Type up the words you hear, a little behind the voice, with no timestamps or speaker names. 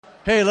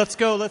Hey, let's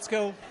go, let's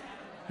go.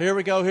 Here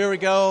we go, here we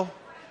go.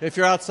 If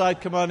you're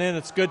outside, come on in.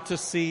 It's good to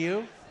see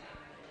you.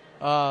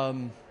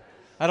 I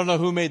don't know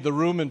who made the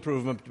room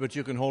improvement, but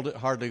you can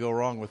hardly go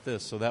wrong with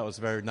this. So that was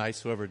very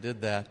nice, whoever did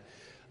that.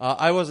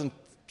 I wasn't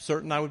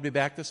certain I would be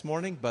back this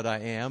morning, but I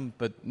am.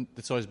 But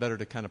it's always better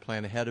to kind of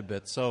plan ahead a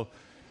bit. So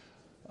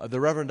the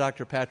Reverend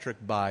Dr. Patrick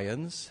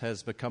Byans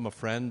has become a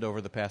friend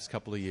over the past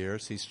couple of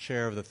years. He's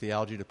chair of the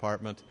theology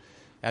department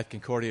at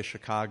Concordia,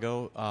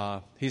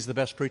 Chicago. He's the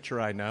best preacher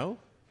I know.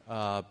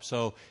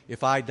 So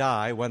if I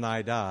die, when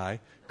I die,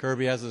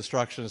 Kirby has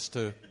instructions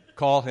to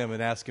call him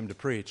and ask him to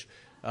preach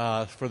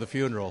for the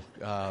funeral.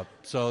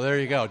 So there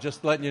you go.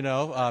 Just letting you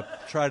know.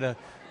 Try to,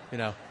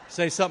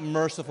 say something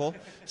merciful.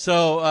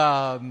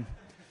 So,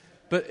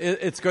 but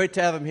it's great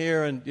to have him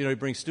here, and he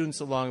brings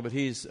students along. But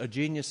he's a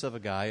genius of a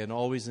guy and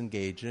always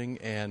engaging,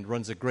 and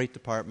runs a great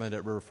department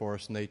at River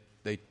Forest, and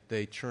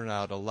they churn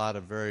out a lot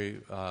of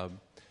very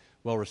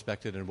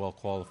well-respected and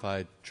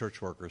well-qualified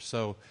church workers.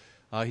 So.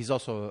 He's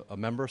also a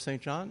member of St.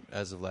 John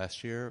as of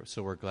last year,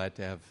 so we're glad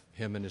to have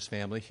him and his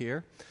family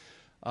here.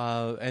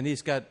 And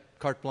he's got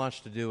carte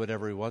blanche to do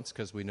whatever he wants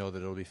because we know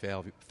that it'll be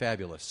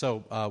fabulous.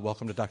 So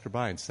welcome to Dr.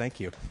 Byans.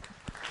 Thank you.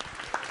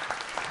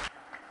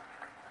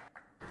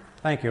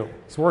 Thank you.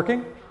 It's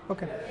working?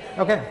 Okay.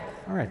 All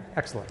right.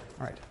 Excellent.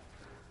 All right.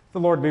 The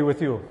Lord be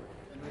with you.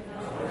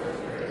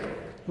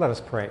 Let us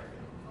pray.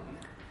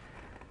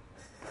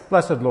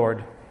 Blessed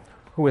Lord,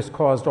 who has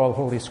caused all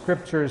holy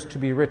scriptures to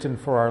be written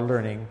for our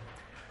learning,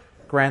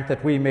 grant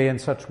that we may in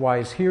such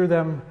wise hear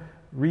them,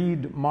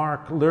 read,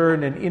 mark,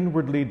 learn, and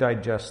inwardly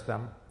digest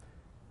them,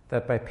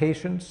 that by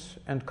patience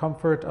and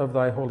comfort of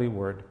thy holy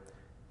word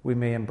we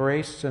may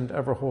embrace and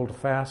ever hold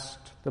fast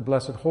the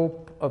blessed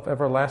hope of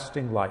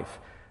everlasting life,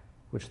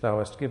 which thou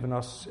hast given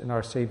us in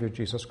our Savior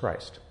Jesus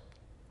Christ.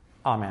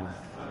 Amen.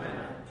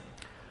 Amen.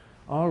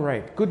 All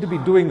right, good to be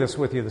doing this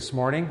with you this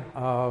morning.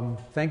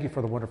 Thank you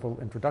for the wonderful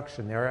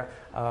introduction there.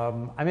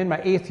 I'm in my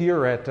 8th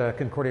year at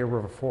Concordia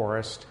River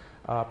Forest.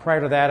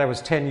 Prior to that, I was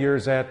 10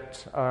 years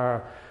at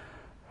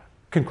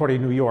Concordia,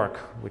 New York,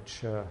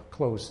 which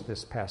closed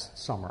this past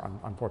summer,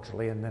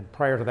 unfortunately. And then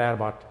prior to that,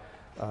 about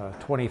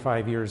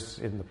 25 years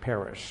in the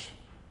parish,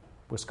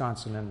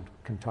 Wisconsin and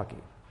Kentucky.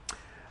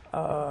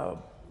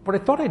 What I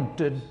thought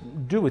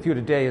I'd do with you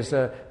today is,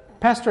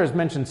 Pastor has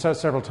mentioned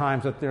several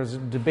times that there's a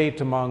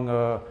debate among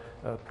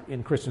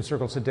in Christian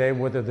circles today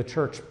whether the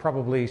church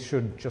probably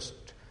should just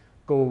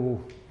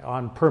go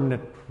on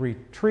permanent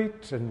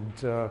retreat and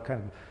kind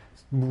of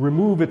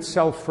remove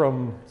itself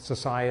from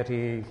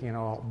society,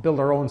 build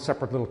our own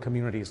separate little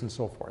communities and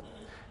so forth.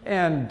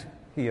 And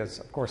he has,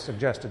 of course,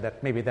 suggested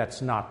that maybe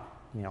that's not,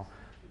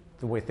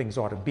 the way things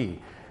ought to be.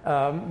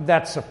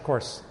 That's, of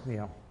course,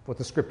 what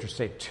the scriptures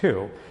say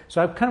too.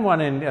 So I kind of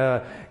want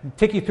to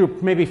take you through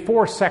maybe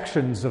 4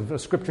 sections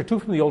of scripture, 2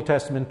 from the Old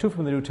Testament, 2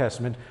 from the New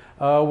Testament,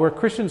 where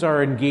Christians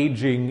are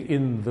engaging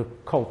in the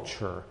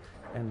culture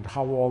and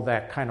how all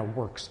that kind of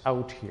works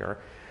out here.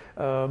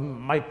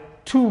 My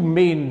 2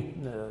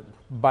 main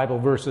Bible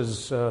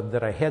verses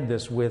that I had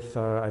this with,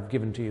 I've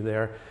given to you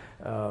there.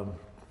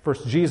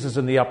 First, Jesus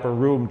in the upper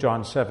room,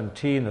 John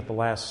 17, at the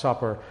Last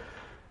Supper.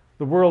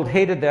 The world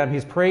hated them.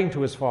 He's praying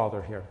to his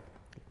Father here.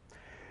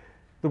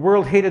 The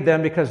world hated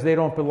them because they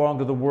don't belong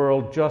to the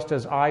world, just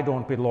as I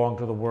don't belong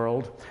to the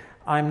world.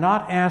 I'm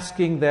not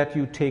asking that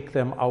you take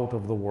them out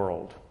of the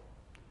world,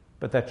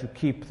 but that you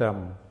keep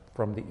them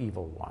from the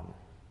evil one.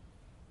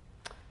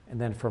 And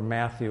then from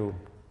Matthew,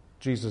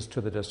 Jesus to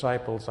the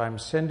disciples, I'm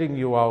sending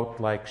you out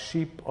like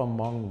sheep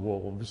among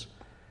wolves.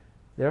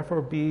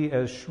 Therefore be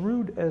as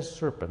shrewd as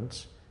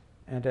serpents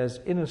and as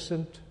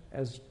innocent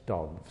as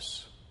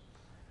doves.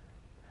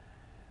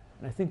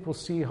 And I think we'll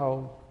see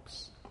how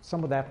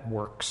some of that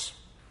works.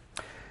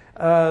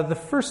 The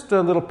first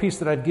little piece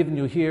that I've given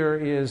you here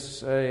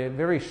is a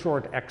very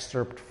short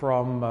excerpt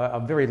from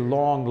a very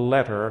long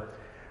letter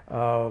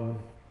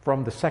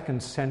from the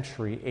 2nd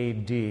century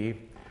A.D.,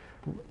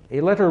 a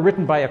letter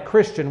written by a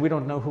Christian, we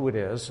don't know who it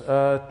is,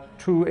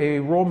 to a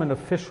Roman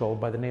official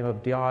by the name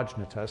of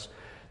Diogenetus.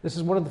 This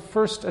is one of the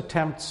first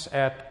attempts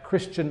at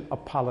Christian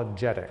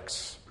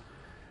apologetics,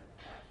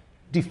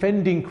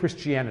 defending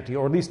Christianity,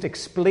 or at least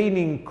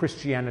explaining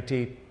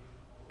Christianity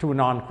to a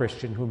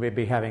non-Christian who may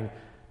be having,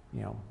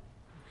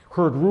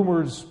 heard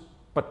rumors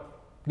but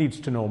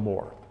needs to know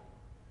more.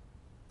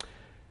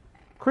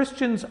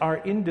 Christians are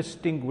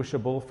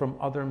indistinguishable from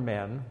other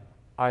men,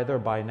 either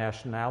by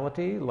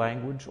nationality,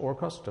 language, or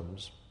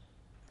customs.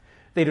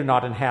 They do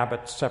not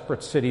inhabit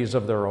separate cities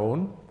of their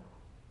own,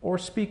 or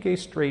speak a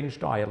strange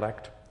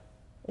dialect,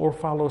 or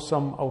follow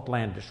some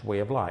outlandish way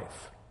of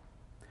life.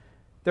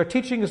 Their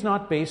teaching is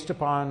not based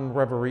upon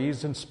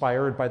reveries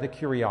inspired by the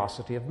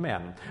curiosity of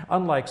men.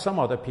 Unlike some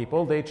other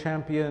people, they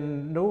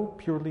champion no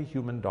purely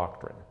human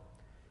doctrine.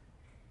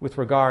 With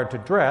regard to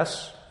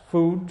dress,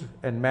 food,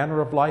 and manner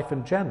of life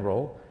in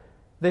general,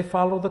 they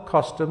follow the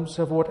customs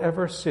of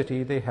whatever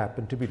city they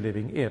happen to be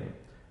living in,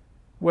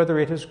 whether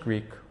it is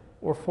Greek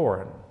or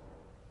foreign,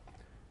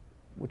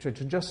 which I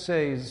should just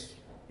say is,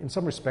 in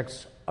some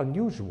respects,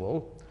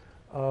 unusual.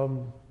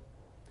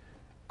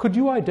 Could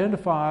you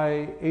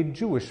identify a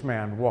Jewish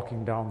man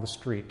walking down the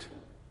street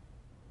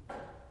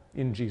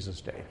in Jesus'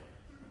 day?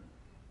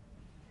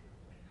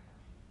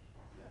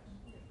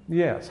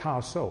 Yes,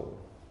 how so?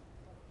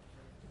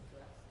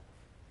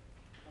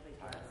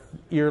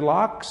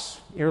 Earlocks,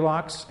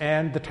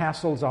 and the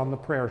tassels on the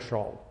prayer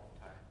shawl.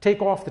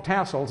 Take off the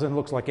tassels and it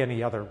looks like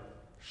any other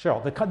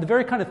shawl. The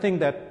very kind of thing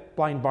that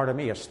blind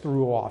Bartimaeus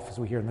threw off, as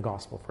we hear in the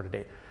gospel for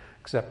today,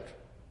 except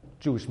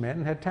Jewish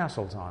men had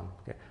tassels on.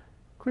 Okay.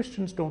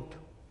 Christians don't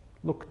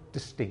look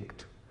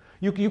distinct.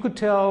 You could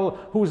tell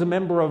who was a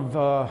member of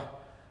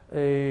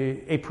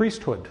a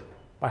priesthood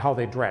by how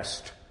they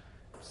dressed.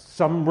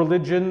 Some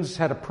religions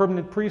had a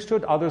permanent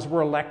priesthood, others were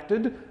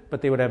elected,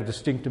 but they would have a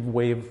distinctive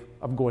way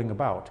of going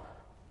about.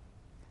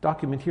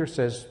 Document here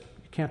says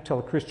you can't tell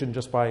a Christian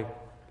just by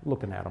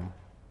looking at them.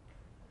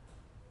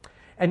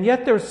 And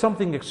yet there's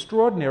something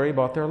extraordinary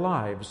about their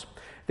lives.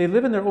 They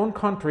live in their own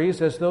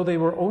countries as though they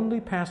were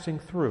only passing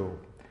through.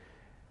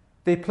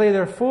 They play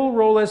their full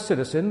role as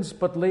citizens,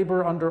 but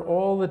labor under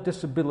all the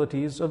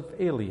disabilities of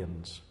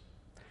aliens.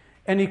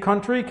 Any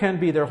country can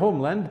be their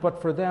homeland,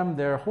 but for them,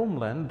 their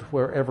homeland,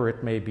 wherever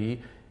it may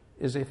be,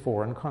 is a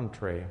foreign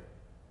country.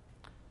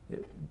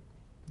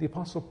 The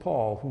Apostle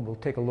Paul, whom we'll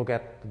take a look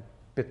at a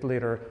bit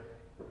later,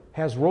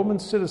 has Roman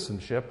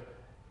citizenship,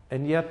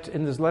 and yet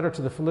in his letter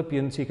to the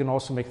Philippians, he can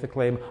also make the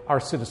claim, our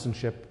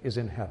citizenship is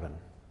in heaven.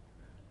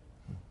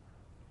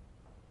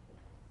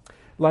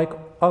 Like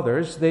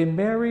others, they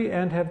marry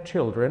and have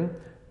children,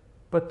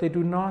 but they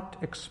do not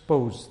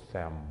expose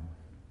them.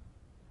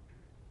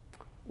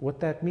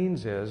 What that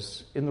means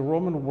is, in the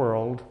Roman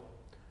world,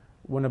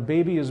 when a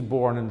baby is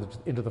born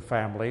into the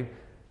family,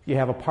 you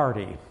have a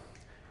party.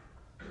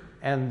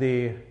 And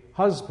the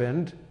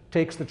husband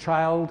takes the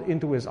child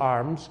into his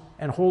arms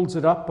and holds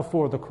it up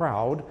before the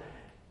crowd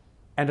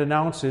and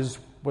announces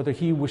whether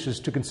he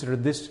wishes to consider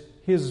this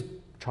his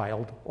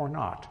child or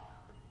not.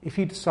 If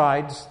he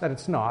decides that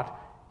it's not,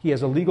 he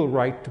has a legal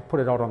right to put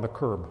it out on the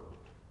curb.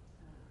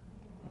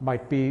 It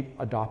might be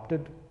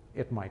adopted,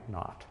 it might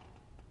not.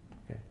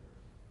 Okay.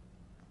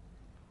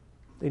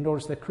 They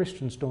notice that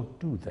Christians don't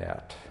do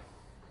that.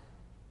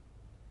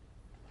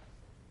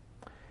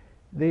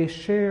 They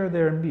share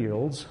their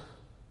meals,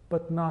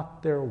 but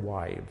not their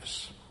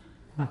wives.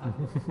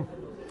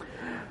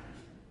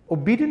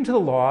 Obedient to the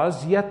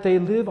laws, yet they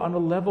live on a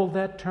level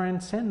that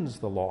transcends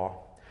the law.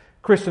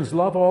 Christians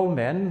love all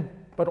men,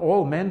 but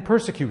all men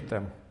persecute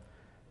them.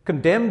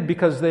 Condemned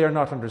because they are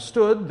not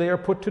understood, they are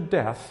put to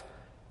death,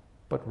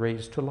 but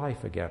raised to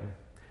life again.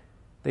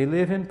 They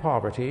live in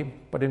poverty,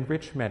 but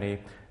enrich many.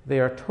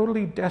 They are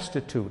totally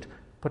destitute,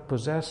 but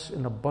possess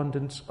an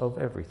abundance of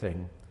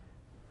everything.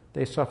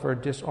 They suffer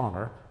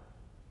dishonor,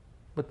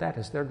 but that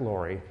is their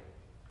glory.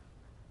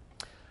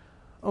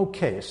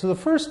 Okay, so the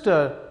first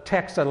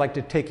text I'd like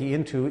to take you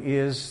into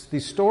is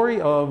the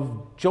story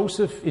of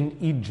Joseph in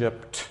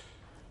Egypt,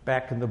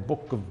 back in the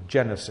book of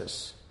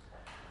Genesis.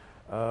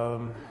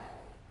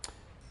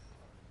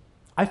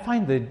 I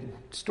find the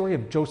story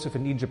of Joseph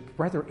in Egypt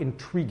rather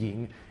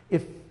intriguing,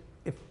 if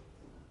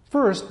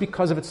first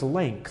because of its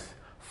length.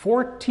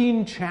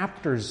 14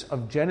 chapters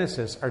of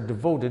Genesis are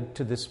devoted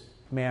to this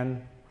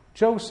man,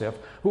 Joseph,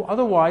 who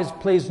otherwise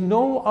plays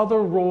no other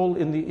role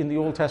in the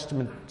Old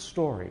Testament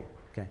story.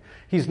 Okay.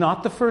 He's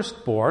not the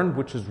firstborn,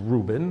 which is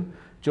Reuben.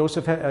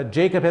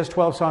 Jacob has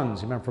 12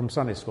 sons, you remember from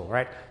Sunday school,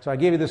 right? So I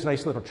gave you this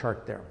nice little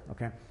chart there,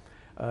 okay?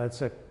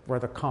 It's a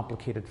rather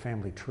complicated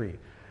family tree.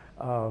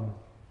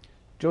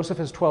 Joseph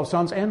has 12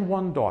 sons and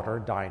one daughter,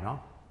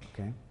 Dinah.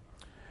 Okay.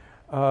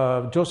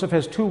 Joseph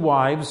has 2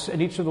 wives, and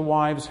each of the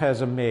wives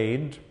has a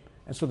maid.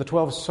 And so the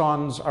 12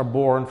 sons are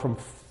born from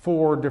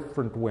 4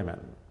 different women.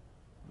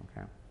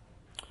 Okay.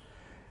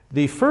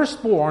 The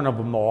firstborn of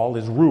them all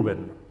is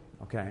Reuben.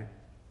 Okay.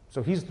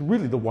 So he's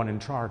really the one in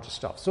charge of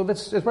stuff. So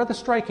it's rather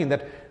striking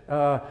that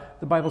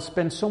the Bible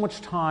spends so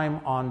much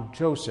time on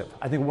Joseph.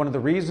 I think one of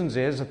the reasons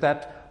is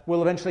that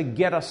will eventually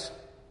get us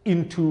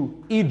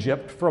into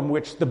Egypt, from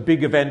which the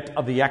big event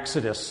of the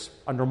Exodus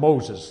under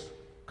Moses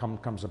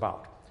comes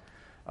about.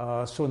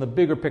 So in the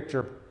bigger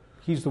picture,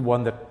 he's the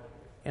one that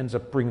ends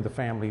up bringing the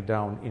family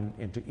down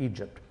into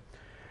Egypt.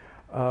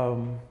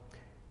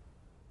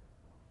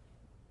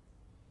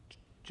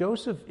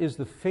 Joseph is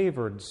the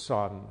favored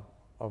son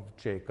of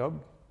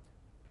Jacob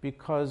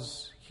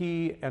because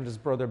he and his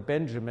brother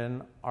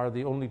Benjamin are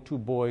the only 2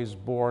 boys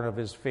born of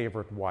his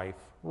favorite wife,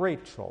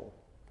 Rachel.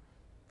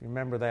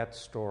 Remember that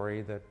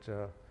story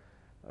that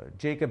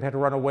Jacob had to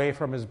run away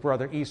from his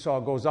brother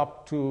Esau, goes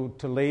up to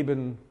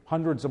Laban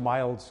hundreds of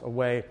miles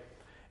away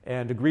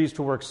and agrees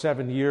to work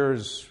 7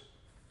 years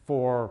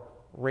for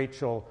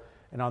Rachel,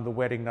 and on the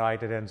wedding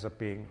night it ends up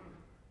being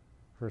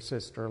her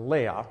sister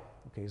Leah.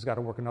 Okay, he's got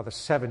to work another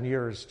 7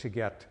 years to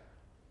get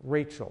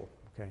Rachel.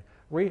 Okay,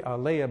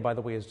 Leah, by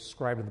the way, is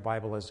described in the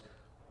Bible as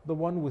the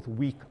one with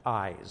weak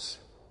eyes,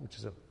 which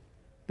is a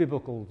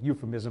biblical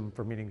euphemism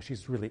for meaning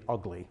she's really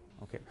ugly.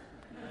 Okay.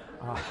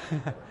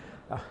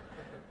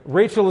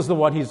 Rachel is the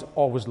one he's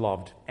always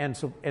loved, and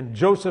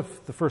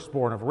Joseph, the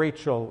firstborn of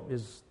Rachel,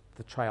 is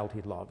the child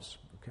he loves.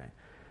 Okay.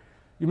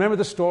 You remember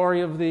the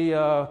story of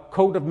the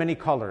coat of many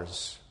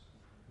colors.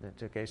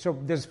 Okay, so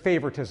there's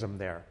favoritism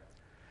there.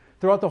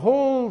 Throughout the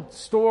whole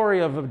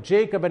story of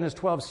Jacob and his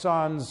 12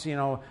 sons,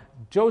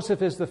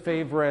 Joseph is the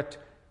favorite,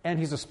 and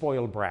he's a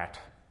spoiled brat.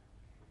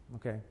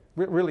 Okay,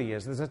 really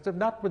is. There's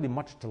not really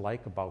much to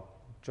like about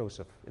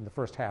Joseph in the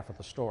first half of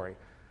the story.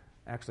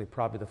 Actually,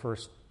 probably the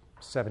first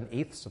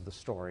 7/8 of the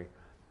story.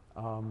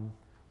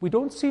 We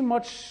don't see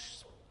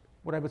much,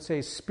 what I would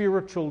say,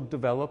 spiritual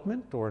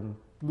development, or in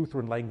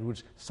Lutheran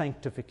language,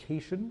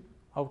 sanctification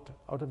out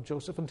of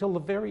Joseph until the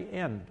very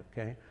end.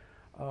 Okay,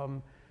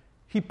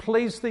 he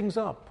plays things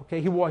up. Okay,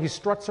 he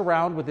struts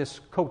around with this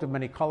coat of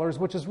many colors,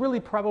 which is really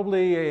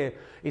probably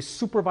a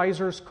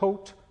supervisor's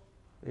coat,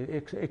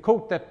 a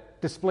coat that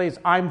displays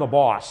 "I'm the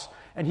boss,"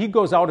 and he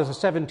goes out as a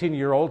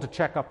 17-year-old to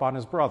check up on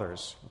his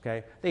brothers.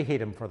 Okay, they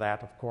hate him for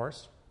that, of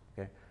course.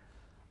 Okay,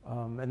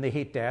 and they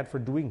hate Dad for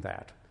doing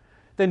that.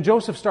 Then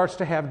Joseph starts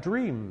to have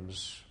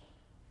dreams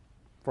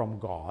from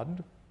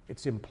God.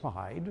 It's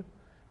implied,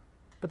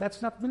 but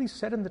that's not really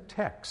said in the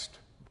text.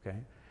 Okay,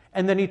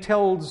 and then he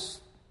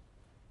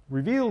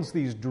reveals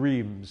these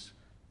dreams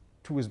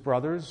to his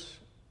brothers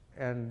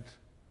and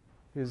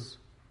his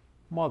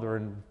mother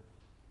and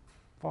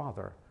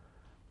father.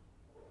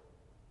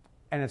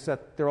 And it's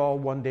that they're all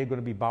one day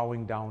going to be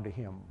bowing down to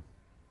him.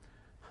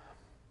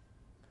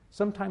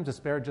 Sometimes it's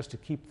better just to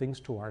keep things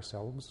to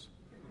ourselves.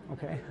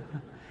 Okay,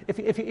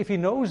 if he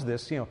knows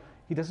this,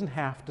 he doesn't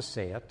have to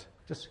say it.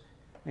 Just,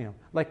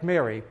 like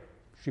Mary,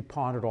 she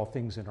pondered all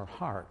things in her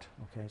heart.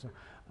 Okay, so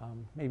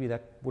maybe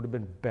that would have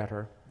been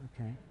better.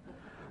 Okay,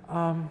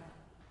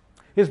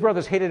 his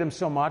brothers hated him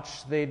so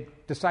much they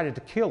decided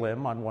to kill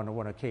him on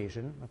one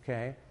occasion.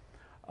 Okay,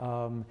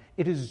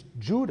 it is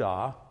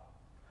Judah,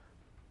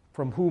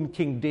 from whom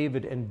King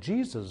David and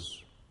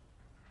Jesus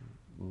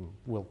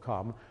will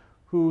come,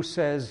 who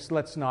says,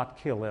 "Let's not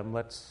kill him.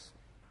 Let's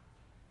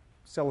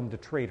sell him to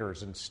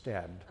traders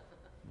instead."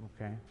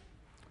 Okay.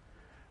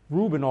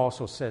 Reuben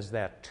also says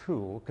that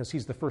too, because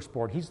he's the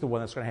firstborn. He's the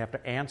one that's going to have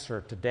to answer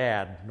to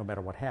Dad no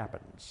matter what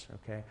happens.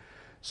 Okay.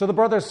 So the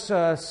brothers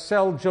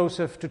sell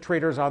Joseph to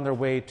traders on their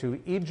way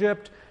to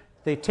Egypt.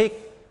 They take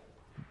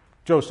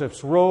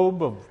Joseph's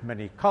robe of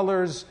many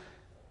colors,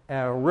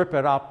 rip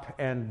it up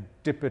and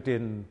dip it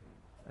in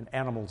an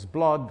animal's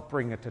blood,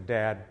 bring it to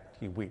Dad.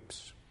 He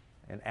weeps.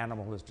 An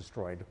animal has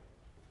destroyed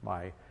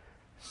my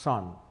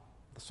son,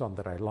 the son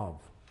that I love.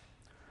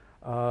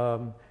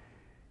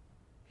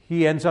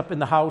 He ends up in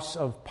the house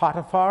of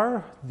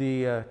Potiphar,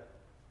 the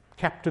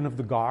captain of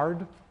the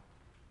guard.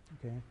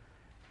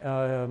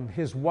 Okay.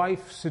 His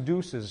wife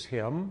seduces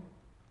him,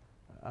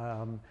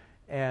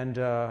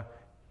 and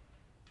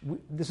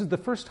this is the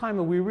first time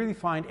that we really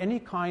find any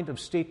kind of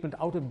statement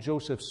out of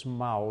Joseph's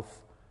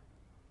mouth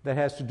that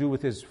has to do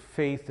with his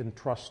faith and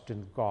trust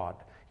in God.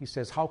 He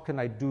says, "How can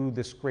I do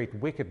this great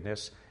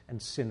wickedness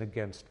and sin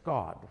against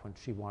God?" when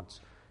she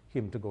wants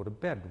him to go to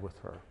bed with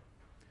her.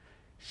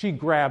 She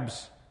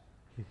grabs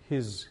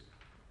his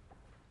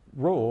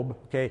robe.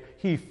 Okay,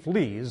 he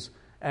flees,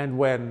 and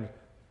when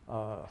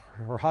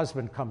her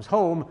husband comes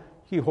home,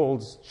 she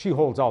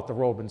holds out the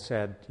robe and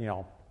said,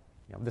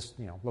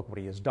 look what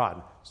he has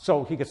done.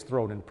 So he gets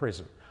thrown in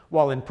prison.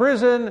 While in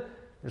prison,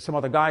 there's some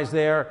other guys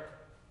there.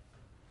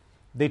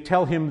 They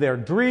tell him their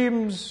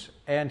dreams,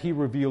 and he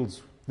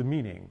reveals the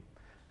meaning.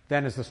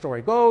 Then, as the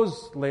story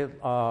goes,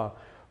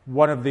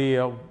 one of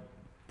the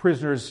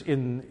prisoners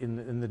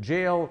in the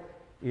jail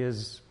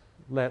is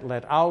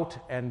let out,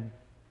 and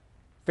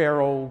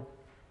Pharaoh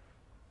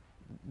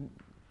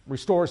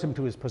restores him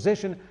to his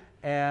position,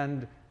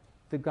 and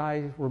the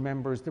guy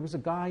remembers there was a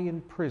guy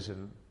in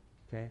prison,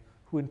 okay,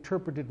 who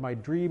interpreted my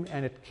dream,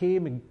 and it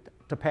came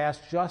to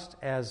pass just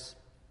as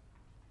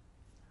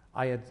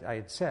I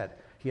had said.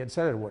 He had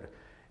said it would.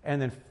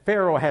 And then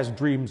Pharaoh has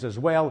dreams as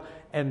well,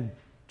 and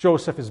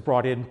Joseph is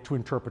brought in to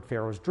interpret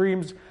Pharaoh's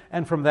dreams,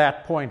 and from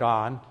that point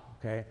on,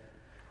 okay,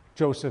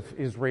 Joseph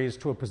is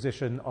raised to a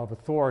position of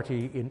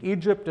authority in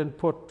Egypt and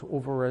put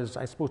over as,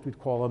 I suppose we'd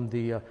call him,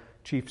 the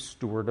chief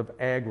steward of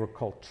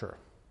agriculture.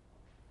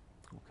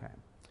 Okay.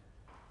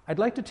 I'd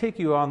like to take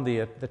you on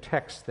the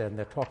text then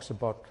that talks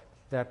about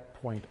that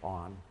point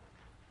on.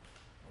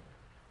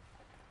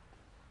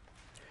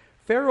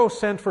 Pharaoh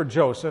sent for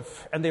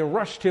Joseph, and they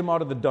rushed him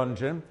out of the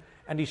dungeon,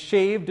 and he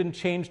shaved and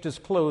changed his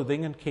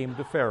clothing and came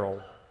to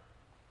Pharaoh.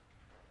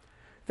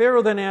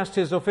 Pharaoh then asked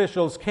his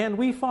officials, "Can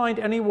we find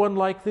anyone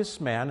like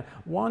this man,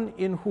 one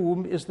in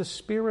whom is the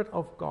Spirit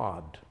of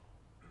God?"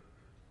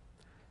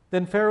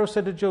 Then Pharaoh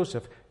said to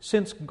Joseph,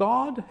 "Since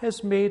God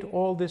has made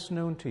all this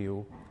known to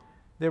you,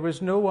 there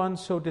is no one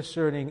so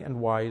discerning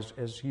and wise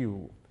as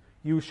you.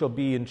 You shall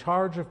be in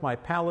charge of my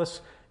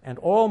palace, and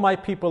all my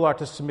people are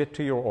to submit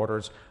to your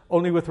orders.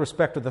 Only with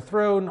respect to the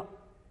throne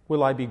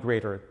will I be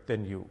greater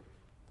than you."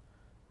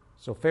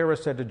 So Pharaoh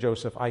said to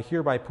Joseph, "I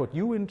hereby put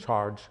you in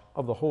charge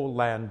of the whole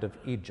land of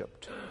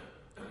Egypt."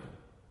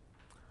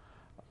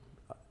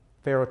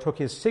 Pharaoh took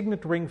his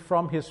signet ring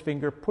from his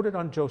finger, put it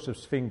on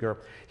Joseph's finger.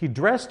 He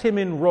dressed him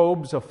in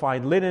robes of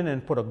fine linen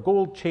and put a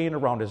gold chain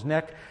around his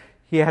neck.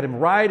 He had him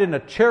ride in a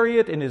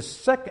chariot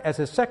as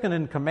his second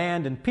in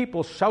command, and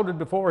people shouted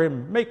before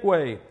him, "Make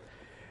way!"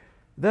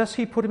 Thus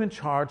he put him in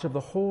charge of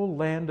the whole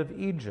land of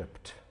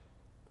Egypt.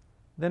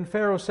 Then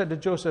Pharaoh said to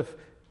Joseph,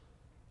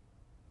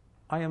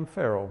 "I am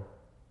Pharaoh,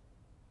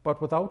 but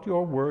without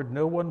your word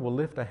no one will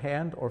lift a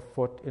hand or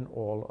foot in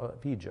all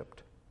of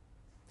Egypt."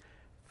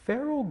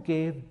 Pharaoh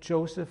gave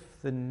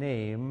Joseph the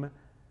name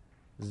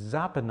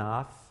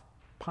Zaphenath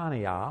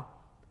Paneah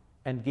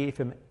and gave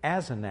him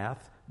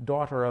Asenath,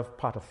 daughter of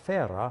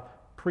Potipharah,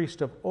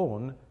 priest of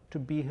On, to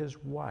be his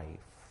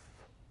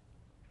wife.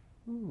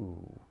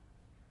 Ooh.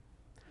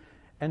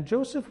 And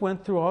Joseph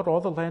went throughout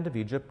all the land of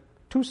Egypt.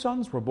 2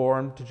 sons were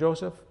born to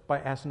Joseph by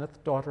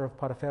Asenath, daughter of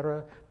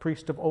Potipharah,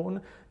 priest of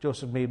On.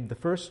 Joseph named the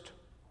first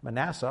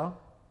Manasseh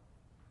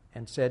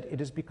and said,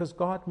 "It is because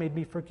God made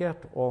me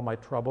forget all my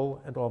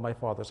trouble and all my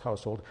father's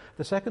household."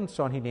 The second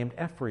son he named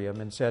Ephraim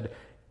and said,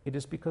 "It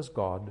is because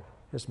God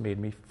has made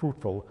me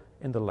fruitful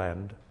in the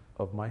land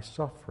of my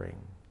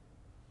suffering."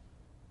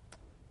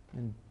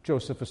 And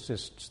Joseph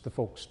assists the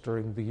folks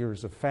during the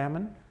years of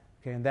famine.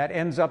 Okay, and that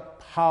ends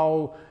up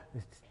how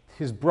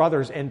his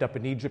brothers end up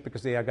in Egypt,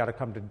 because they got to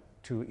come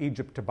to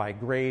Egypt to buy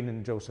grain,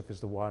 and Joseph is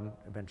the one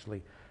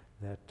eventually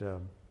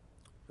that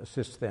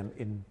assists them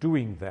in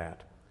doing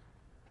that.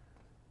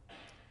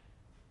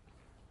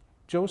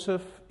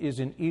 Joseph is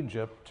in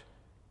Egypt,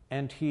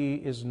 and he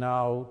is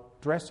now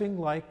dressing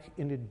like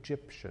an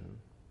Egyptian.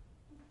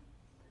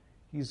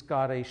 He's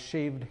got a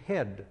shaved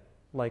head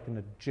like an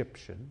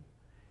Egyptian.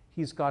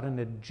 He's got an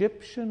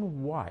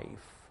Egyptian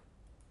wife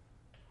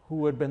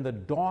who had been the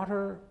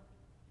daughter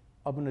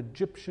of an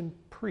Egyptian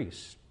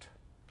priest.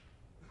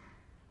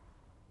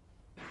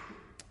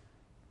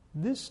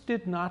 This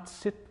did not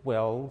sit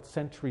well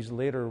centuries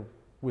later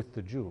with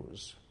the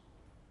Jews,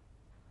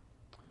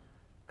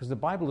 because the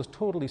Bible is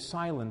totally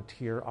silent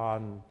here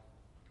on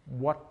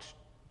what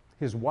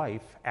his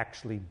wife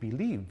actually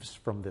believes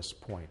from this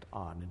point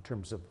on in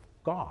terms of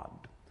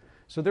God.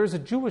 So there's a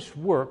Jewish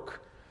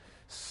work.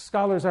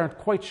 Scholars aren't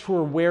quite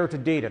sure where to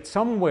date it,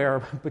 somewhere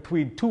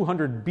between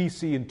 200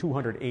 BC and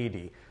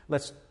 280.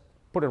 Let's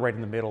put it right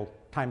in the middle,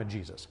 time of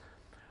Jesus,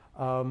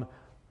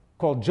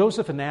 called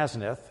Joseph and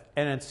Asenath,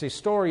 and it's a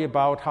story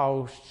about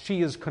how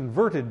she is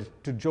converted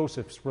to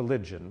Joseph's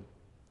religion,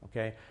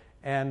 okay,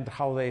 and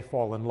how they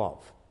fall in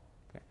love.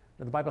 Okay.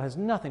 Now, the Bible has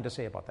nothing to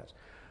say about that.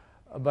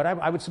 But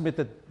I would submit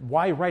that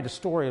why write a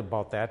story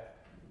about that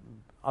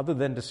other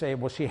than to say,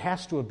 well, she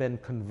has to have been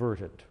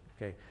converted,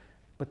 okay?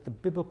 But the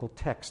biblical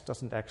text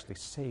doesn't actually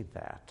say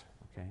that,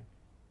 okay?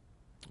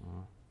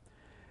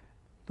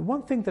 The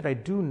one thing that I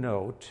do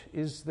note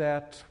is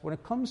that when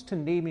it comes to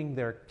naming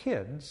their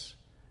kids,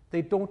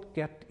 they don't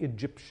get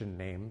Egyptian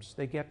names,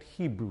 they get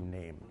Hebrew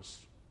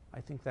names.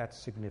 I think that's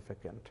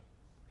significant.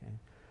 Okay?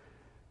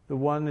 The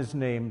one is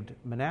named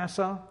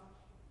Manasseh,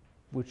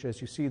 which,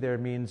 as you see there,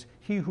 means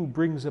he who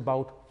brings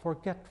about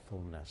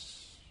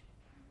forgetfulness.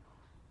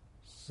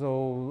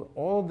 So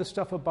all the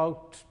stuff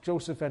about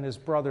Joseph and his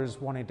brothers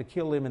wanting to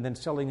kill him and then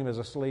selling him as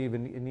a slave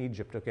in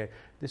Egypt, okay,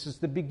 this is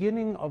the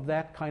beginning of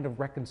that kind of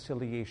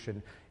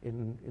reconciliation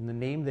in the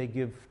name they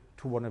give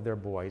to one of their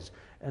boys.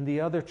 And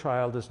the other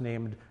child is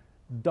named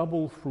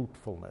Double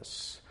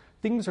Fruitfulness.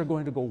 Things are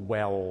going to go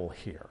well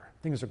here.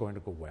 Things are going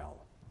to go well,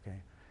 okay?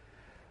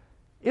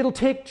 It'll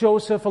take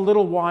Joseph a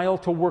little while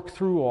to work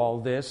through all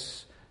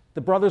this.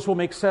 The brothers will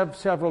make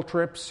several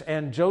trips,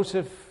 and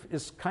Joseph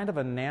is kind of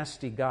a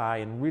nasty guy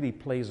and really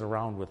plays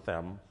around with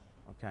them,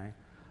 okay?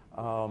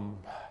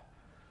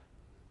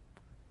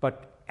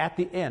 But at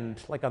the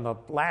end, like on the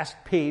last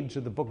page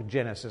of the book of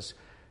Genesis,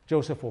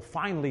 Joseph will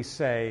finally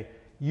say,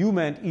 "You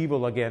meant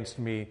evil against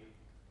me,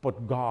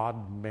 but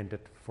God meant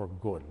it for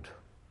good,"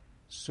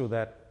 so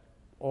that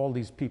all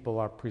these people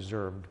are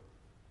preserved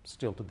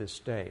still to this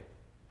day.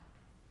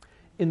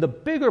 In the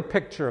bigger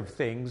picture of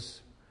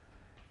things,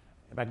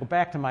 if I go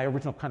back to my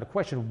original kind of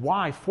question,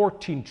 why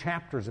 14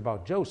 chapters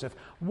about Joseph?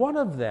 One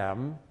of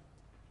them,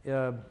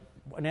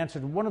 an answer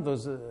to one of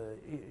those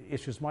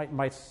issues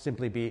might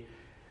simply be,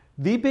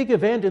 the big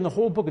event in the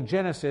whole book of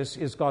Genesis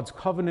is God's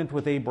covenant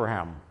with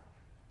Abraham.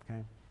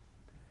 Okay?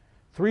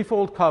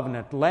 Threefold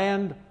covenant: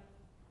 land,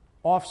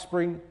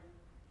 offspring,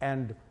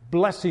 and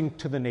blessing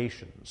to the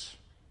nations.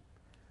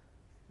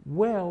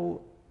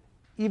 Well,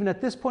 even at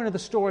this point of the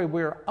story,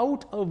 we're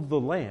out of the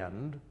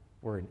land,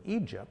 we're in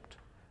Egypt,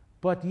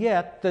 but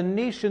yet the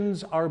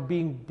nations are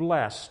being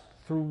blessed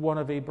through one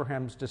of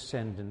Abraham's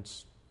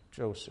descendants,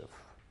 Joseph.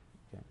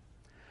 Okay.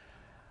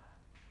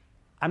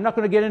 I'm not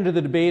going to get into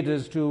the debate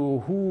as to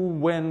who,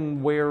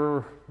 when,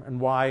 where, and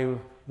why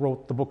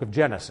wrote the book of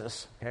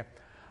Genesis. Okay?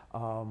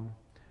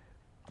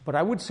 But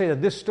I would say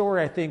that this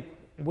story, I think,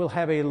 will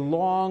have a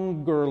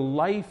longer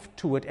life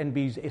to it and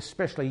be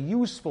especially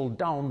useful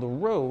down the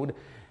road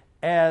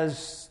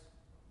as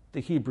the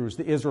Hebrews,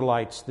 the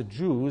Israelites, the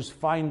Jews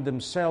find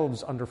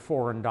themselves under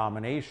foreign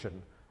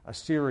domination.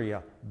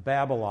 Assyria,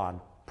 Babylon,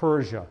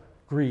 Persia,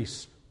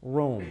 Greece,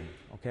 Rome.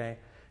 Okay?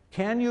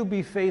 Can you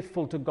be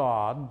faithful to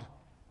God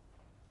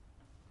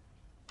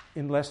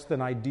in less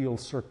than ideal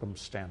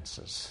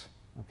circumstances?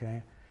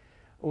 Okay?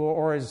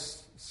 Or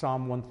as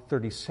Psalm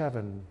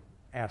 137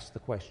 asks the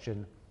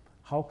question,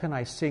 how can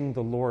I sing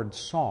the Lord's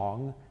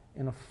song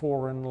in a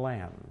foreign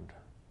land?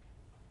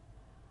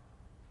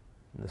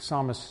 And the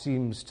psalmist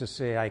seems to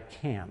say, I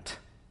can't.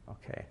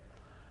 Okay.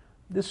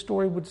 This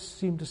story would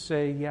seem to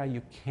say, yeah,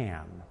 you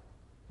can.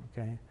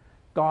 Okay.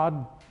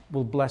 God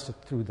will bless it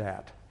through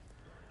that.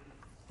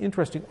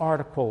 Interesting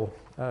article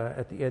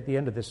at the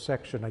end of this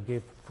section I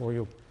gave for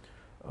you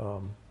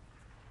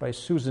by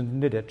Susan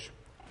Niditch,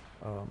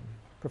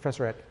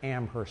 professor at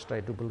Amherst, I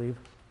do believe.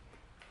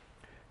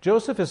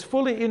 Joseph is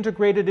fully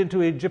integrated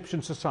into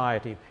Egyptian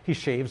society. He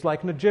shaves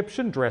like an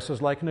Egyptian,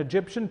 dresses like an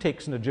Egyptian,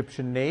 takes an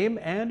Egyptian name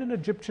and an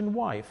Egyptian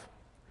wife.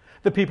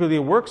 The people he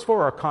works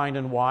for are kind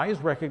and wise,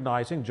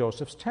 recognizing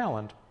Joseph's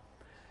talent.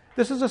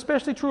 This is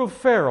especially true of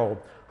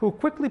Pharaoh, who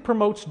quickly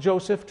promotes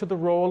Joseph to the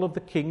role of the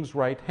king's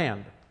right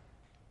hand.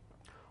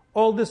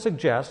 All this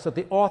suggests that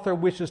the author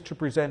wishes to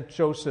present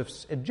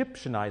Joseph's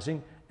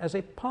Egyptianizing as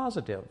a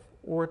positive,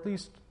 or at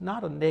least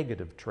not a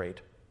negative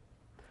trait.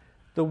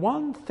 The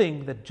one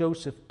thing that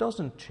Joseph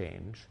doesn't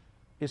change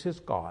is his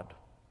God.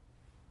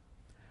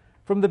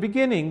 From the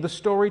beginning, the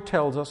story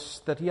tells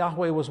us that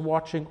Yahweh was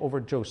watching over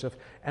Joseph,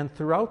 and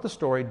throughout the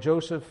story,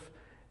 Joseph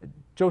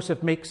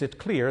makes it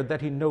clear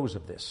that he knows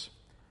of this.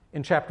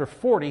 In chapter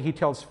 40, he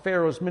tells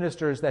Pharaoh's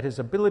ministers that his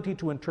ability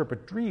to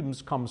interpret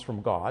dreams comes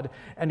from God,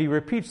 and he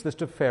repeats this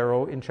to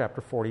Pharaoh in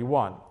chapter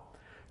 41.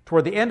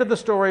 Toward the end of the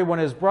story, when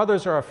his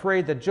brothers are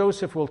afraid that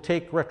Joseph will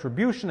take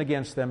retribution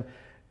against them,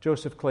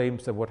 Joseph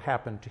claims that what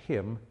happened to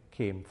him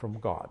came from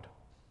God.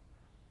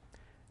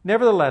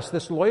 Nevertheless,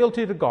 this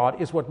loyalty to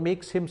God is what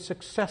makes him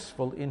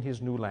successful in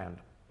his new land.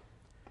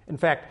 In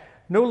fact,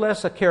 no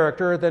less a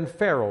character than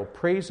Pharaoh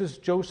praises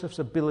Joseph's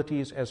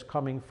abilities as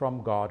coming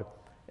from God,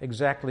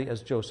 exactly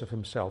as Joseph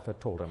himself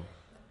had told him.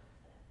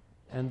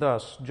 And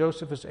thus,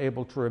 Joseph is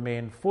able to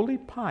remain fully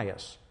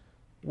pious,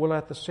 while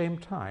at the same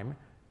time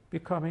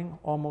becoming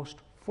almost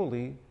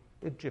fully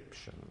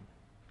Egyptian.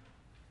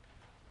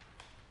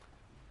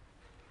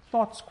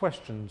 Thoughts,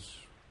 questions,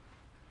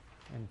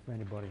 and if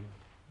anybody,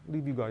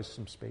 leave you guys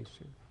some space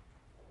here.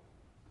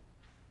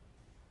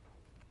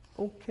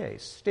 Okay,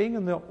 staying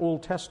in the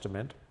Old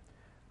Testament,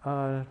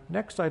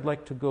 next I'd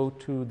like to go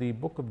to the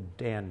book of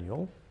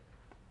Daniel.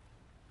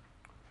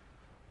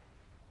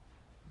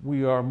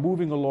 We are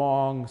moving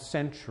along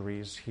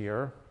centuries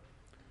here.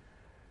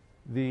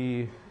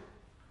 The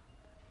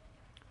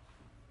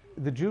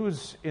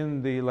Jews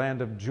in the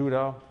land of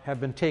Judah have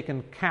been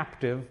taken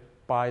captive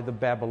by the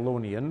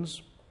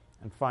Babylonians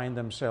and find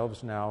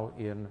themselves now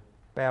in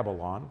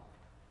Babylon.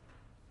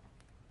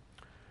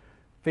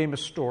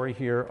 Famous story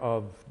here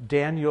of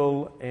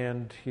Daniel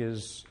and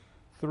his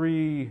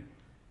 3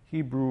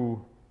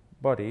 Hebrew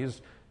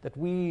buddies that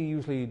we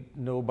usually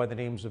know by the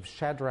names of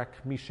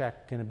Shadrach, Meshach,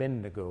 and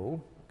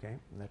Abednego. Okay,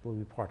 and that will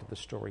be part of the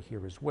story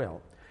here as well.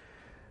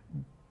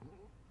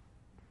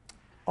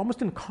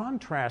 Almost in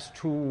contrast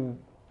to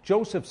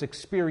Joseph's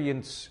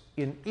experience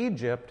in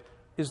Egypt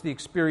is the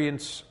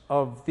experience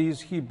of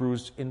these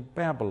Hebrews in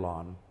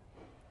Babylon.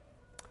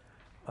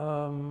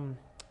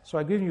 So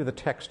I've given you the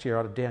text here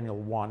out of Daniel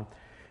 1.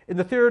 In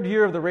the 3rd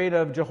year of the reign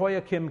of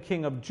Jehoiakim,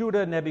 king of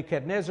Judah,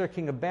 Nebuchadnezzar,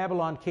 king of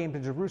Babylon, came to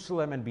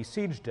Jerusalem and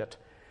besieged it.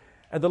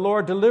 And the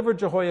Lord delivered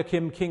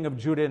Jehoiakim, king of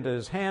Judah, into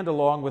his hand,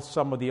 along with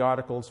some of the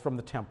articles from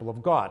the temple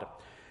of God.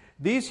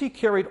 These he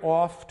carried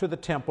off to the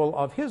temple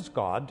of his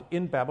God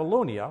in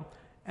Babylonia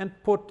and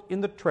put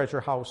in the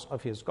treasure house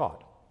of his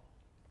God.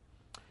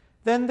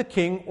 Then the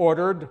king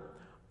ordered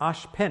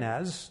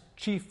Ashpenaz,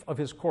 chief of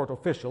his court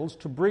officials,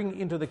 to bring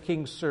into the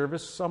king's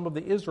service some of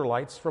the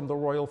Israelites from the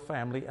royal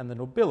family and the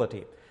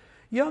nobility.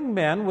 Young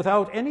men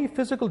without any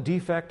physical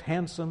defect,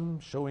 handsome,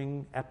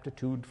 showing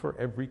aptitude for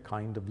every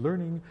kind of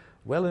learning,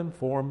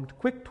 well-informed,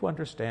 quick to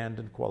understand,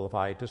 and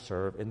qualified to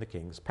serve in the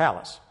king's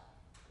palace.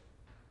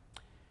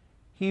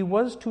 He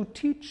was to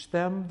teach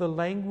them the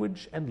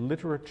language and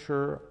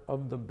literature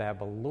of the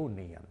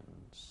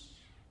Babylonians.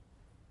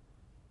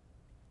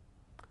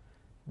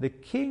 The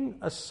king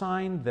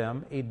assigned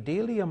them a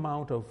daily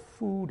amount of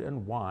food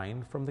and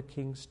wine from the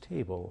king's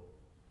table.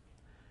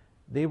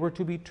 They were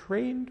to be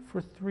trained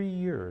for 3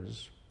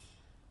 years,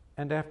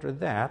 and after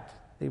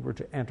that, they were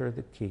to enter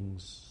the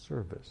king's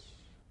service.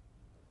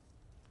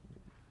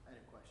 I had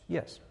a question.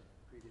 Yes.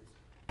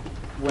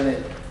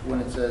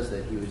 When it says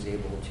that he was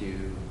able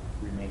to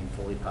remain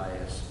fully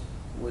pious,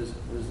 was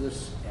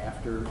this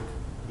after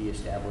the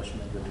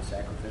establishment of the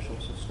sacrificial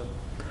system?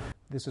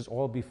 This is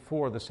all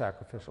before the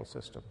sacrificial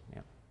system.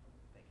 Yeah.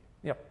 Thank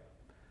you. Yep.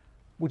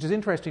 Which is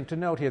interesting to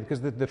note here,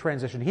 because the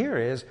transition here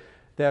is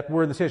that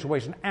we're in the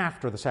situation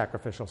after the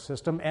sacrificial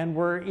system, and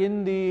we're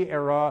in the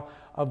era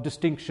of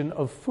distinction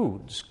of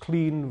foods,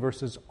 clean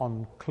versus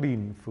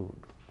unclean food,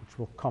 which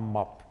will come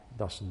up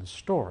thus in the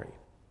story.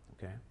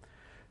 Okay,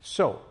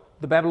 so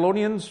the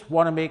Babylonians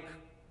want to make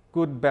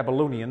good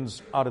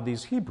Babylonians out of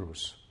these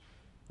Hebrews,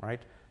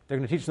 right? They're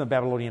going to teach them the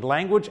Babylonian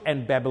language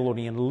and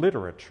Babylonian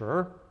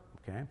literature,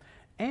 okay?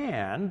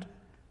 And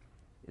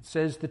it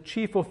says the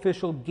chief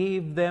official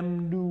gave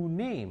them new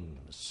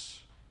names.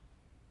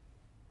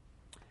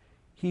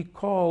 he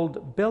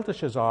called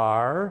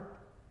Belteshazzar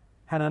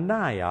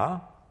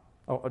Hananiah.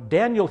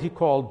 Daniel he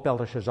called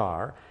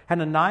Belteshazzar.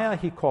 Hananiah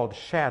he called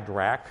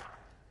Shadrach.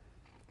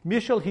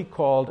 Mishael he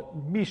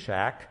called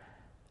Meshach.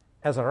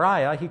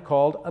 Azariah he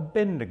called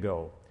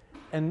Abednego.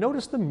 And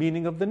notice the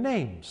meaning of the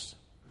names.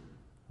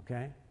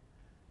 Okay?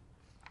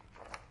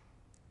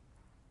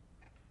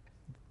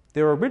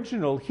 Their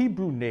original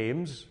Hebrew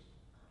names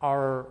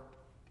are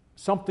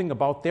something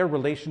about their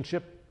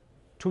relationship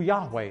to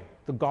Yahweh,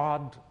 the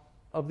God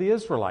of the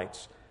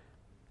Israelites.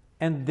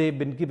 And they've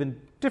been given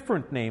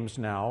different names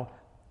now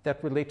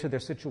that relate to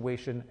their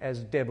situation as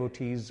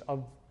devotees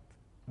of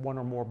one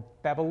or more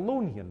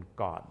Babylonian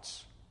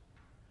gods.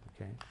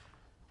 Okay?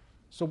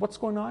 So what's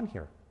going on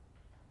here?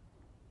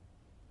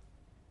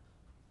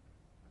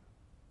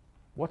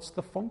 What's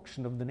the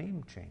function of the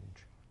name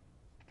change?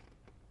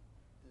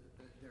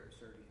 They're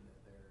asserting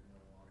that they're no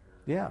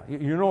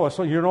longer... Yeah,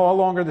 so you're no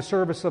longer the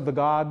service of the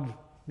God,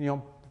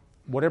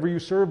 whatever you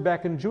served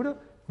back in Judah,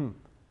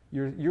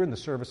 you're in the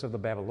service of the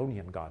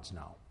Babylonian gods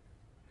now.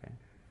 Okay?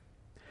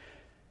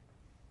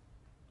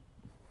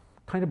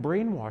 Kind of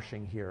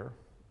brainwashing here,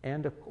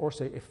 and of course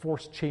a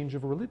forced change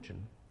of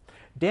religion.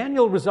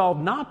 Daniel resolved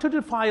not to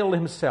defile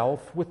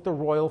himself with the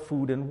royal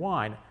food and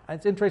wine.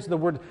 It's interesting, the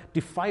word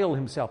defile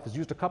himself is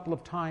used a couple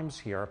of times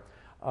here.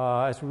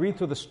 As we read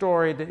through the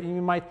story, that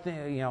you might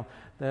think,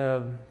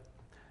 the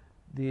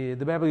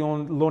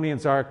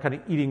Babylonians are kind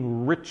of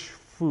eating rich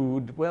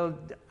food. Well,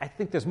 I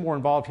think there's more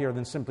involved here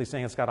than simply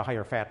saying it's got a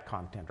higher fat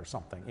content or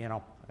something,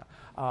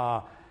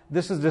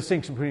 This is the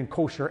distinction between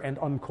kosher and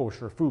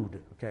unkosher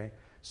food, okay?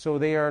 So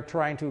they are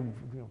trying to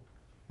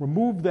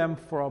remove them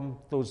from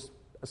those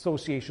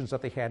associations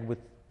that they had with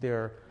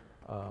their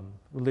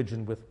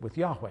religion with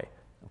Yahweh.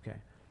 Okay,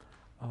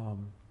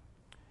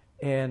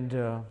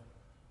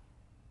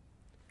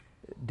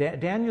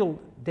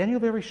 Daniel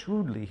very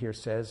shrewdly here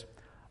says,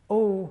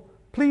 "Oh,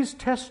 please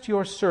test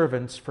your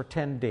servants for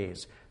 10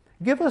 days.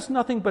 Give us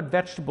nothing but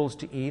vegetables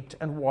to eat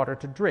and water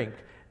to drink.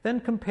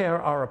 Then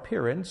compare our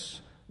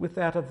appearance with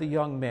that of the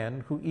young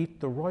men who eat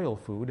the royal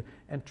food,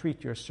 and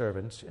treat your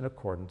servants in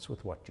accordance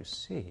with what you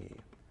see."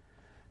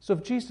 So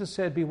if Jesus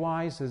said, "Be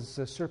wise as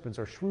serpents,"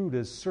 or "shrewd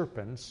as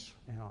serpents,"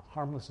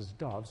 harmless as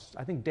doves,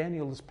 I think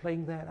Daniel is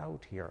playing that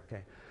out here.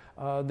 Okay,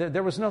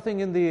 there was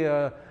nothing in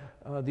the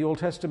Old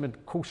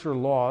Testament kosher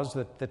laws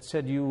that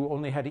said you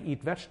only had to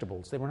eat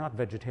vegetables. They were not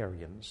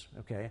vegetarians.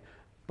 Okay,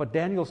 but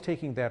Daniel's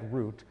taking that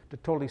route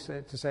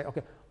to say,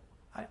 okay,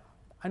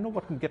 I know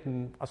what can get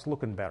us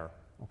looking better.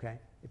 Okay,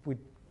 if we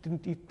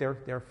didn't eat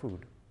their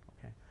food.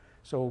 Okay,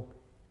 so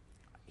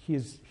he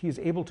is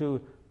able to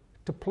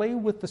play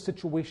with the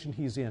situation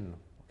he's in,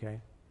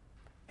 okay?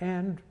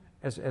 And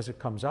as it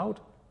comes out,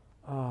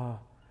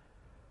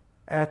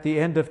 at the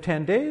end of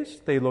 10 days,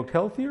 they looked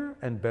healthier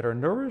and better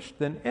nourished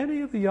than any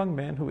of the young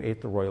men who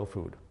ate the royal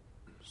food.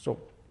 So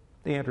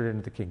they entered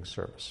into the king's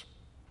service.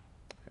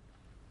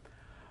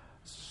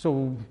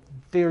 So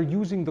they're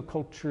using the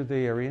culture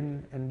they are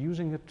in and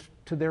using it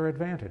to their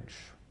advantage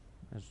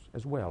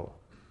as well.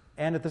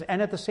 And at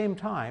the same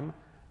time,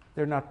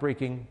 they're not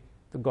breaking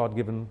the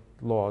God-given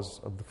laws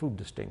of the food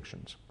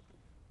distinctions.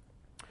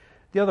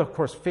 The other, of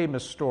course,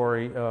 famous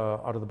story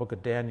out of the book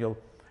of Daniel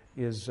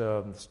is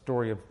the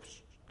story of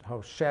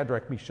how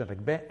Shadrach, Meshach,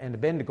 and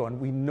Abednego, and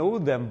we know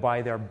them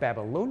by their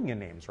Babylonian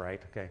names,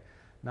 right? Okay,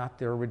 not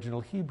their original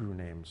Hebrew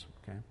names.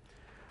 Okay,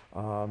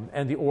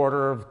 and the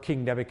order of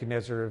King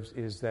Nebuchadnezzar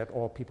is that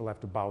all people have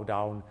to bow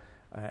down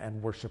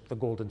and worship the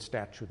golden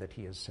statue that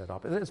he has set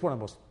up. It's one of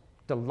the most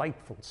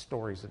delightful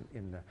stories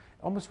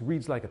almost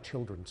reads like a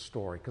children's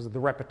story because of the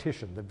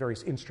repetition. The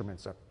various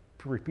instruments are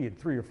repeated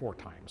 3 or 4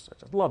 times. I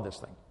just love this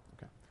thing.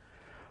 Okay.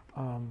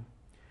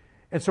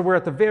 And so we're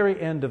at the very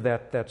end of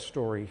that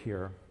story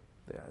here.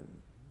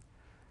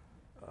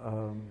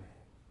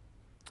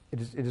 It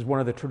is one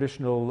of the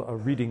traditional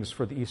readings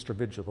for the Easter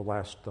Vigil, the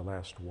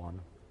last one.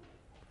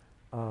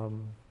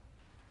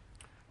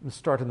 Let's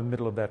start in the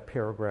middle of that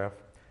paragraph.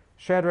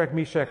 Shadrach,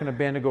 Meshach, and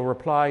Abednego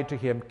replied to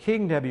him,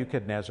 "King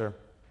Nebuchadnezzar,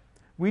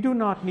 we do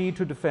not need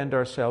to defend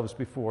ourselves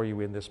before you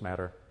in this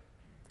matter.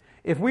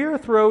 If we are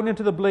thrown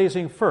into the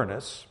blazing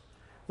furnace,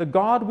 the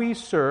God we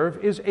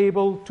serve is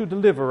able to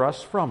deliver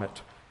us from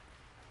it,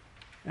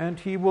 and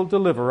he will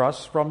deliver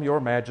us from your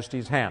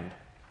majesty's hand."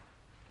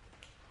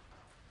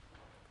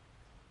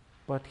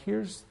 But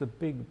here's the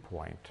big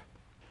point.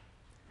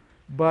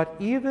 "But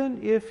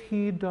even if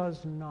he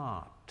does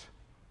not,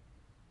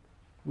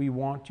 we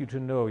want you to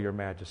know, your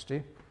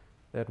majesty,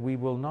 that we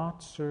will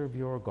not serve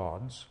your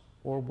gods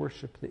or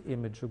worship the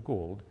image of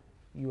gold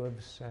you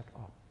have set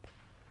up."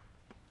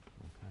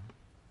 Okay.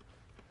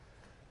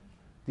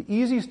 The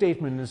easy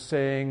statement is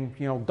saying,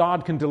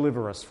 God can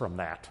deliver us from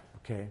that.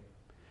 Okay.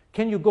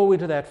 Can you go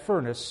into that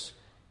furnace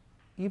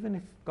even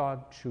if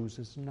God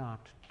chooses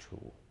not to?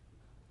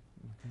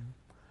 Okay.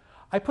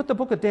 I put the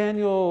book of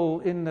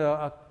Daniel in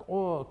a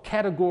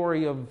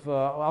category of,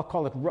 I'll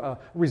call it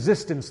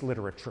resistance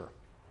literature.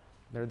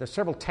 There are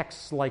several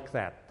texts like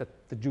that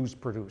the Jews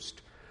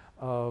produced.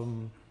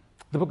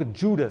 The book of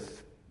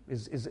Judith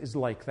is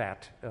like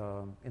that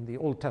in the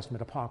Old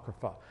Testament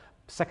Apocrypha.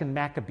 Second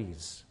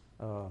Maccabees,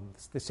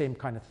 it's the same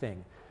kind of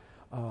thing.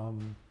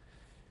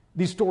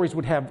 These stories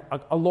would have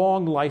a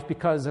long life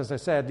because, as I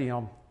said,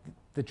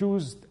 the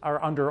Jews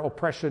are under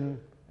oppression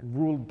and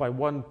ruled by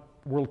one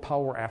world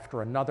power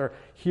after another.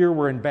 Here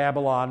we're in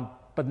Babylon,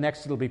 but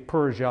next it'll be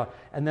Persia,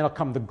 and then it'll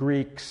come the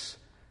Greeks,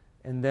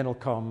 and then it'll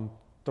come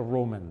the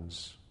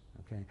Romans.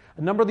 Okay.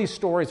 A number of these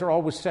stories are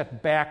always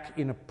set back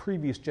in a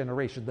previous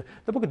generation.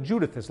 The book of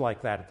Judith is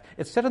like that.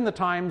 It's set in the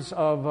times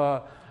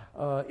of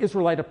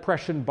Israelite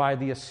oppression by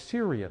the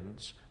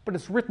Assyrians, but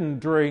it's written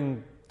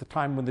during the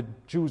time when the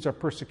Jews are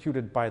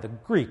persecuted by the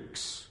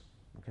Greeks.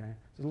 Okay,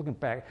 so looking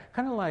back,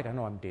 kind of like, I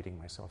know I'm dating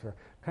myself here,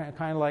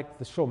 kind of like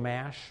the show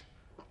MASH,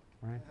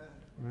 right?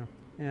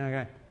 Yeah,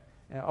 okay.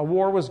 A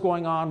war was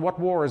going on. What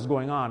war is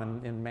going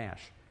on in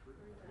MASH?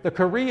 The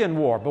Korean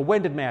War. But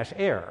when did MASH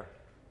air?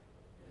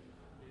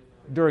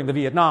 During the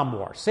Vietnam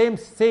War. Same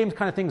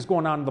kind of things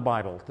going on in the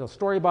Bible. The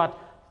story about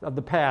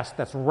the past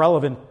that's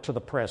relevant to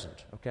the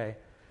present. Okay.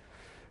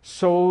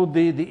 So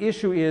the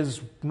issue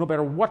is, no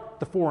matter what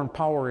the foreign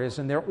power is,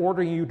 and they're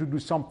ordering you to do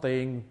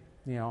something,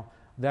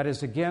 that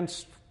is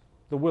against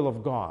the will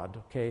of God.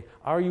 Okay.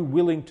 Are you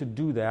willing to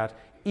do that,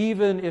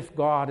 even if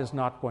God is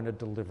not going to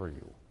deliver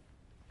you?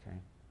 Okay.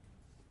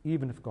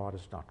 Even if God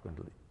is not going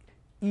to,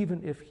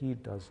 even if He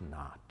does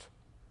not,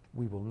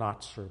 we will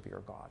not serve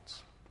your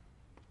gods.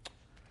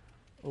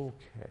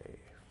 Okay,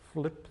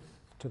 flip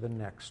to the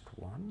next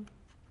one.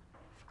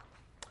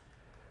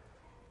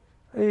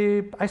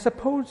 I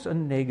suppose a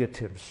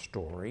negative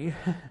story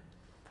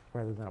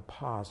rather than a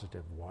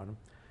positive one.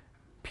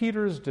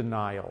 Peter's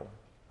denial.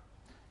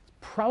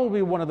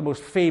 Probably one of the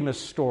most famous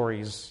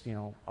stories,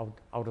 out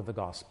of the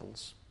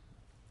Gospels.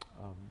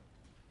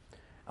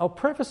 I'll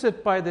preface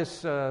it by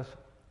this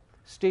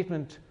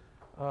statement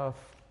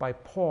by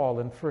Paul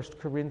in 1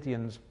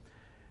 Corinthians.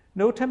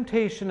 No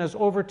temptation has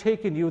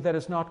overtaken you that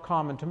is not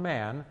common to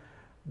man.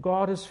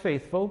 God is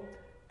faithful,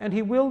 and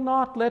He will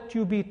not let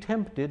you be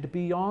tempted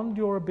beyond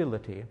your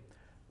ability.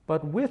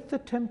 But with the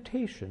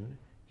temptation,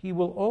 He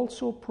will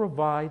also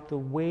provide the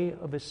way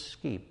of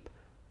escape,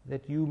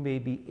 that you may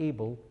be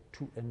able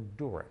to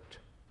endure it.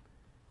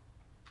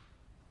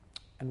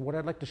 And what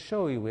I'd like to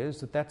show you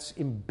is that that's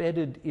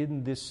embedded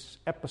in this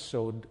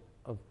episode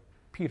of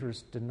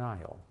Peter's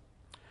denial.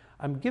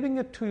 I'm giving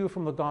it to you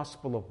from the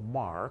Gospel of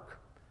Mark.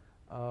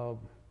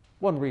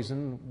 One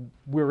reason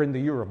we're in the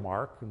year of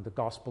Mark, and the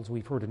Gospels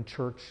we've heard in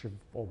church have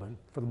all been,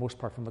 for the most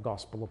part, from the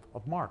Gospel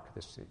of Mark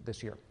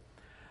this year.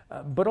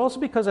 But also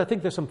because I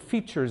think there's some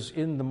features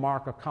in the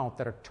Mark account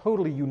that are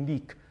totally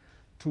unique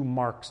to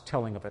Mark's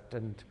telling of it,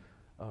 and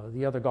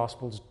the other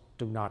Gospels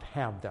do not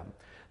have them.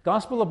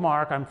 Gospel of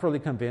Mark, I'm fairly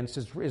convinced,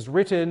 is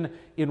written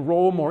in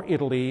Rome or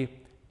Italy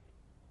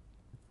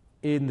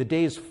in the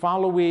days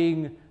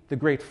following the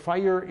great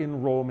fire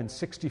in Rome in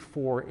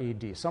 64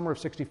 AD. Summer of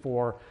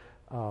 64,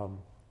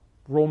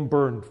 Rome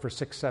burned for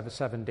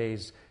 7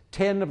 days.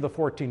 10 of the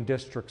 14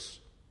 districts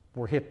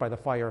were hit by the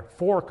fire.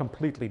 4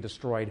 completely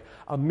destroyed.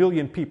 1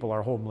 million people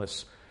are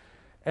homeless.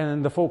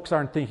 And the folks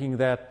aren't thinking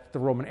that the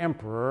Roman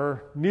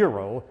emperor,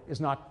 Nero, is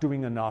not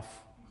doing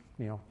enough,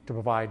 to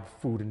provide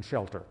food and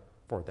shelter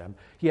for them.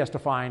 He has to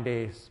find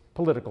a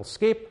political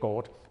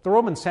scapegoat. The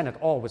Roman Senate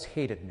always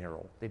hated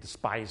Nero. They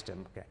despised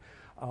him. Okay.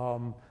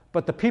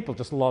 But the people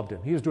just loved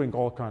him. He was doing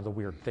all kinds of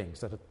weird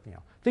things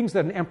things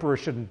that an emperor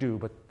shouldn't do,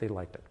 but they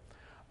liked it.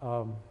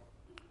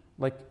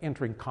 Like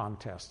entering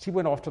contests. He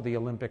went off to the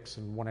Olympics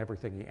and won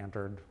everything he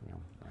entered.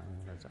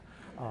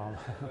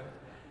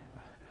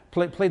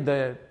 Played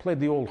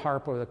the old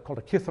harp called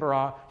a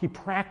kithara. He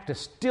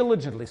practiced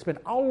diligently, spent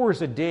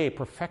hours a day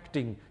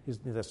perfecting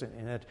this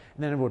in it,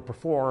 and then he would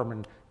perform,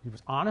 and he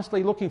was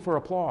honestly looking for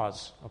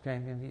applause.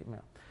 Okay,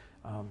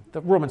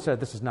 the Romans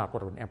said this is not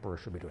what an emperor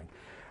should be doing.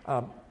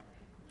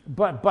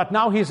 But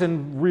now he's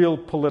in real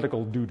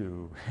political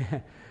doo-doo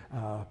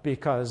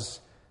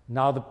because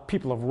now the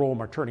people of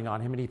Rome are turning on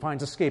him, and he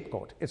finds a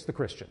scapegoat. It's the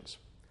Christians.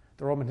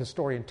 The Roman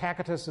historian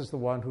Tacitus is the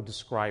one who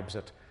describes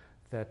it,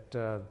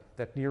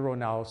 that Nero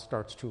now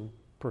starts to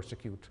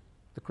persecute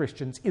the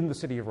Christians in the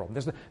city of Rome.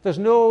 There's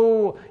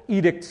no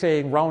edict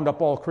saying round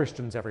up all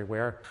Christians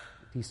everywhere.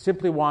 He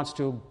simply wants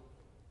to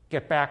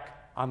get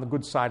back on the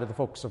good side of the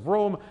folks of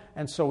Rome,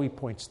 and so he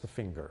points the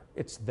finger.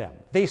 It's them.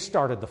 They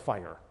started the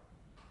fire.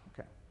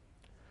 Okay.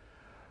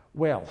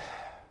 Well,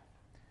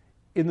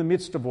 in the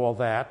midst of all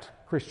that,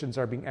 Christians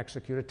are being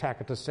executed.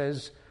 Tacitus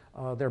says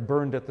they're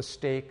burned at the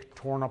stake,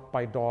 torn up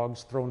by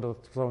dogs, thrown to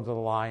the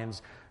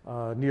lions.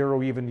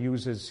 Nero even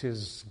uses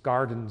his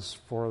gardens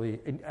for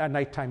a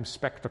nighttime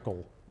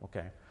spectacle.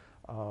 Okay,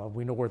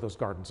 we know where those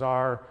gardens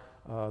are.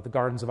 The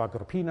gardens of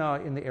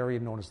Agrippina in the area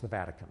known as the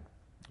Vatican.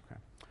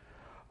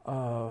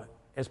 Okay.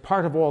 As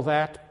part of all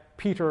that,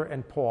 Peter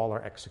and Paul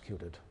are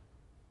executed.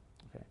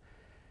 Okay.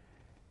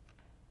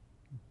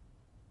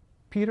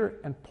 Peter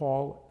and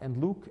Paul and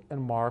Luke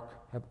and Mark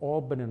have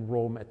all been in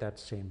Rome at that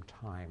same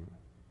time.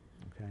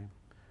 Okay.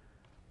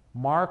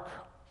 Mark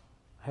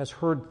has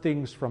heard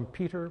things from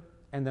Peter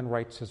and then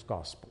writes his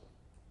gospel.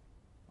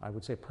 I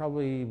would say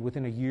probably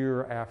within a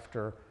year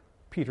after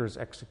Peter's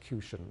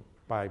execution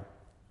by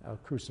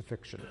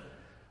crucifixion.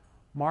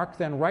 Mark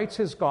then writes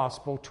his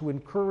gospel to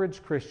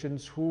encourage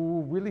Christians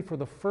who really for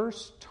the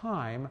first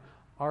time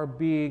are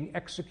being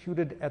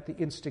executed at the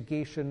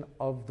instigation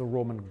of the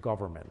Roman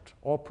government.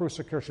 All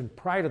persecution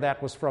prior to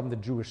that was from the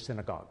Jewish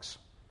synagogues.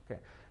 Okay.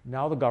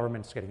 Now the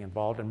government's getting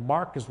involved, and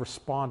Mark is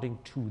responding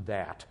to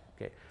that.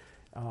 Okay.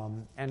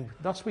 And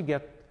thus we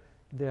get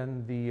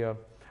then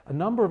a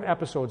number of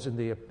episodes in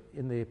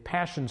the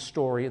Passion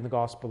story in the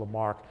Gospel of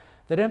Mark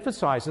that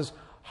emphasizes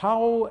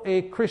how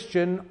a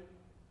Christian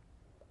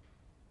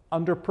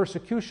under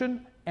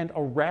persecution and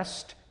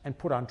arrest and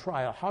put on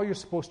trial, how you're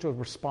supposed to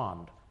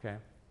respond. Okay,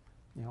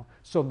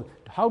 so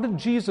how did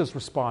Jesus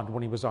respond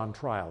when he was on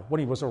trial, when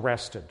he was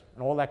arrested,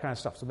 and all that kind of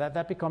stuff? So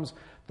that becomes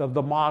the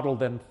model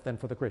then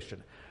for the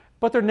Christian.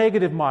 But there are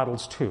negative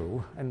models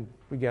too, and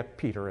we get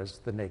Peter as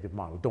the negative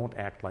model. Don't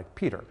act like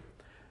Peter.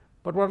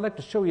 But what I'd like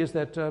to show you is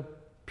that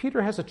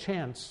Peter has a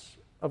chance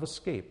of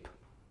escape.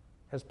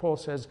 As Paul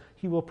says,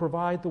 he will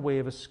provide the way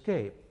of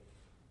escape.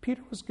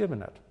 Peter was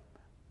given it,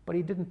 but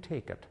he didn't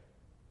take it.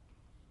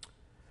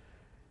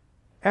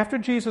 After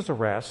Jesus'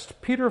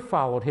 arrest, Peter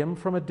followed him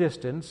from a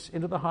distance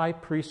into the high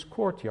priest's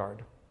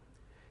courtyard.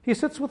 He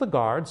sits with the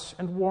guards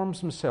and warms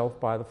himself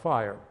by the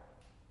fire.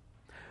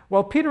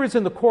 While Peter is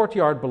in the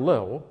courtyard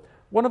below,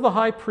 one of the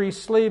high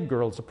priest's slave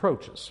girls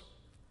approaches.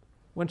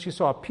 When she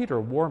saw Peter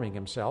warming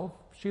himself,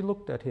 she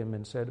looked at him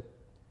and said,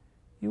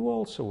 "You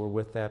also were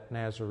with that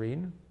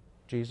Nazarene,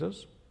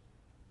 Jesus."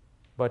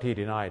 But he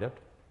denied it.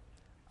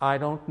 "I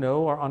don't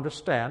know or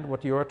understand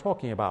what you are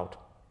talking about."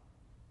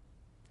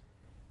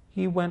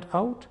 He went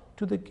out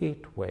to the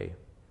gateway.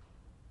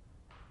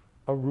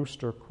 A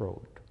rooster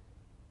crowed.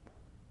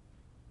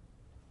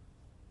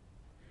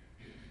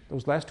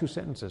 Those last two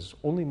sentences,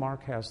 only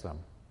Mark has them.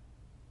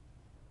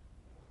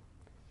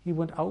 He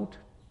went out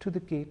to the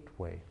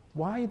gateway.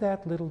 Why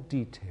that little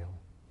detail?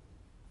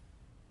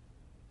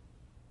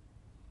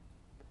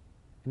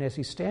 And as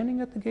he's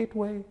standing at the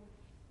gateway,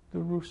 the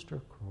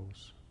rooster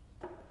crows.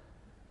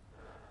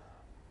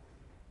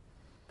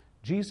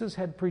 Jesus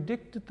had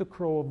predicted the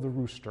crow of the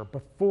rooster.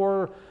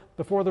 Before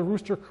the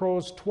rooster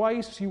crows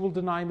twice, you will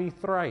deny me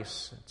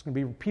thrice. It's going to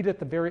be repeated at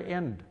the very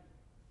end.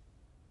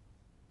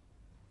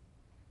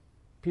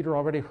 Peter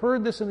already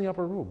heard this in the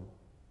upper room.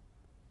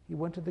 He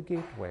went to the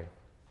gateway.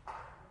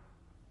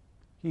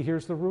 He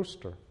hears the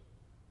rooster.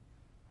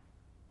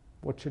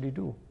 What should he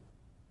do?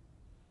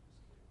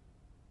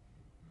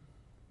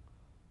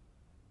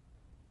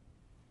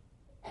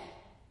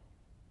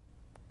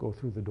 Go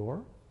through the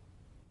door?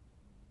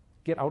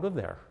 Get out of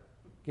there.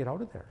 Get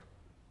out of there.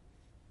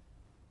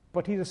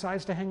 But he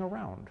decides to hang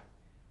around.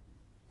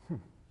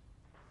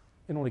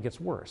 It only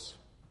gets worse.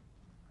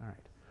 All right.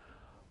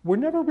 We're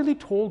never really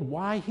told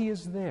why he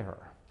is there.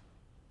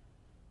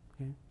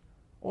 Okay?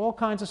 All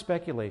kinds of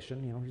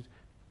speculation.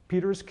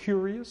 Peter is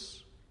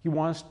curious. He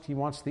wants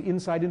the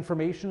inside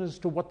information as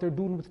to what they're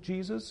doing with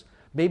Jesus.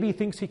 Maybe he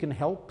thinks he can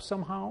help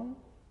somehow.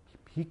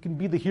 He can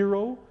be the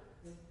hero.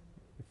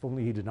 If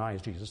only he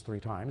denies Jesus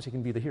 3 times, he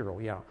can be the hero,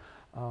 yeah.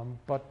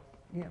 But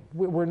yeah,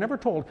 we're never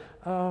told.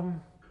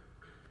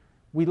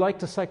 We like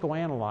to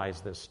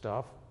psychoanalyze this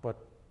stuff, but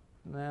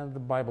the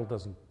Bible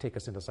doesn't take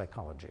us into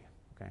psychology.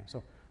 Okay,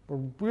 so we're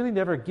really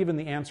never given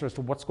the answer as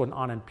to what's going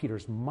on in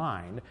Peter's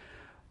mind.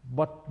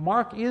 But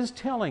Mark is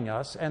telling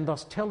us, and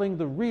thus telling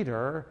the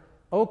reader,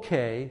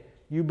 okay,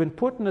 you've been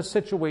put in a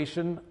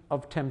situation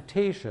of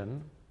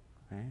temptation.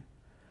 Okay?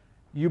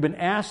 You've been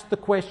asked the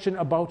question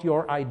about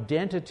your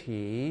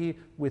identity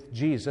with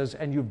Jesus,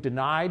 and you've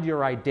denied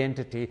your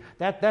identity.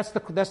 That's the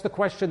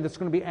question that's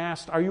going to be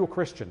asked. Are you a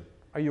Christian?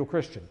 Are you a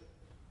Christian?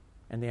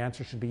 And the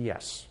answer should be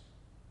yes.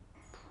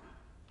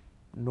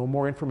 No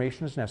more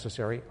information is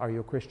necessary. Are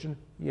you a Christian?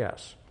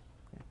 Yes.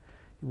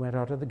 He went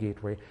out of the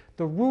gateway.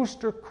 The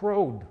rooster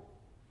crowed.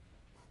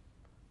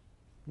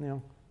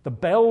 The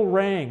bell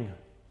rang,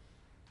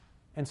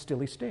 and still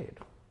he stayed.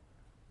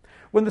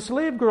 When the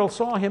slave girl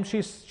saw him,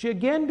 she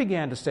again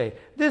began to say,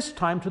 this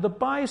time to the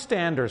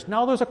bystanders.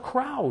 Now there's a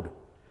crowd.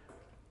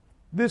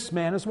 This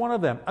man is one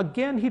of them.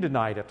 Again he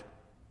denied it.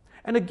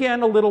 And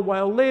again, a little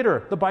while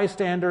later, the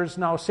bystanders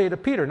now say to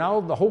Peter,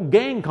 now the whole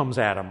gang comes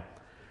at him,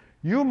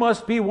 you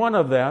must be one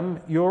of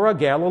them. You're a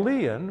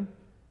Galilean.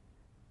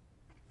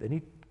 Then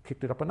he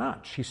kicked it up a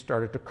notch. He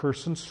started to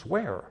curse and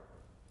swear.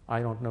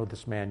 I don't know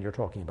this man you're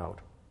talking about.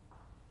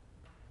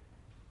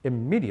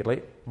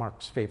 Immediately,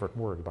 Mark's favorite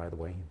word, by the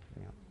way.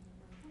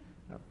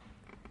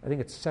 I think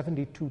it's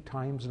 72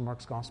 times in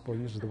Mark's gospel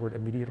he uses the word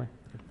immediately.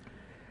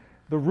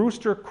 The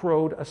rooster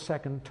crowed a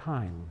second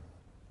time.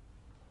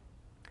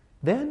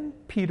 Then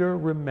Peter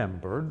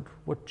remembered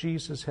what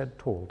Jesus had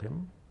told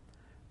him.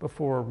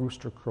 Before a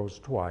rooster crows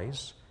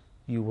twice,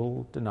 you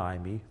will deny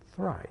me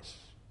thrice.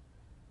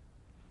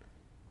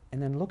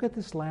 And then look at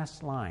this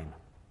last line.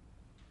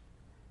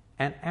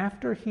 And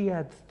after he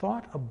had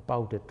thought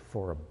about it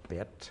for a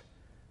bit,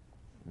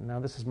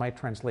 now this is my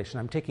translation.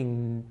 I'm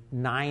taking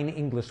 9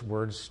 English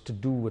words to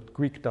do what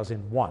Greek does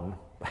in one.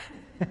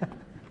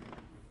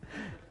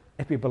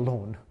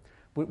 epibalon,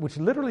 which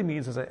literally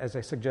means, as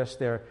I suggest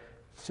there,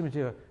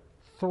 simply to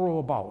throw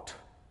about,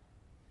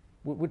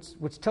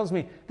 which tells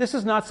me this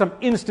is not some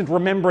instant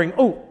remembering,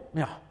 oh,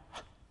 yeah.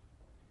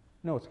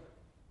 No, it's,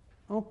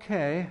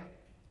 okay.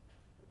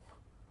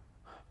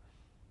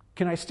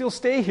 Can I still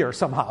stay here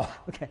somehow?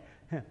 Okay.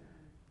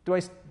 Do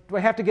I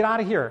have to get out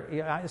of here?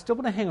 Yeah, I still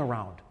want to hang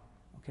around.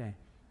 Okay.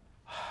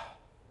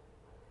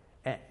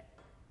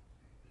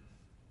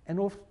 And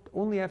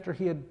only after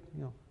he had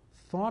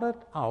thought it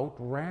out,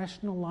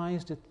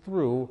 rationalized it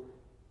through,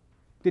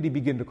 did he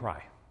begin to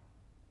cry.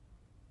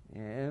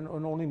 And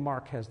only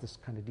Mark has this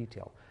kind of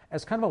detail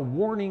as kind of a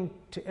warning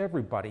to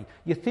everybody.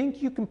 You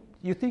think you can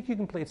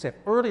play it safe.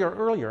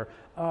 Earlier,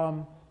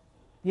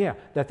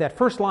 that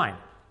first line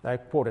that I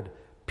quoted.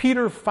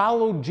 Peter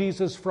followed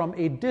Jesus from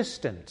a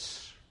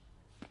distance.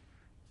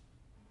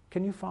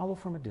 Can you follow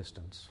from a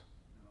distance?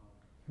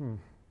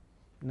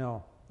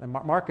 No. And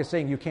Mark is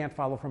saying you can't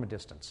follow from a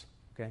distance.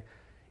 Okay,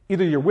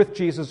 either you're with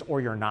Jesus or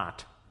you're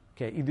not.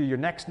 Okay, either you're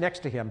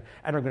next to him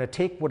and are going to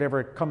take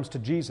whatever comes to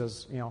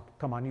Jesus,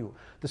 come on you.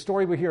 The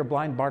story we hear of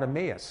blind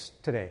Bartimaeus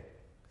today.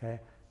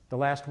 Okay, the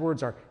last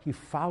words are, he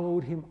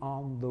followed him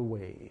on the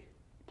way.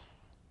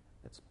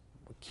 That's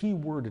a key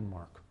word in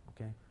Mark.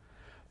 Okay,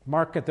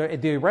 Mark at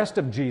the arrest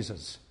of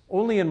Jesus.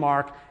 Only in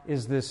Mark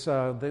is this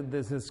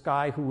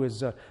guy who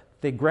is.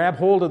 They grab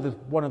hold of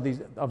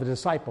of a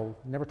disciple,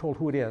 never told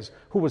who it is,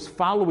 who was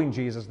following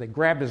Jesus. They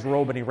grabbed his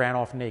robe and he ran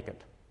off naked.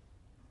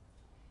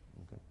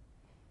 Okay.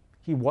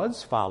 He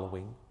was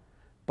following,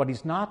 but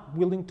he's not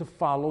willing to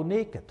follow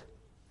naked.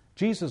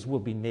 Jesus will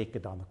be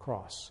naked on the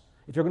cross.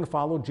 If you're going to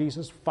follow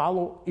Jesus,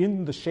 follow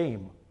in the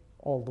shame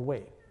all the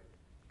way.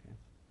 Okay.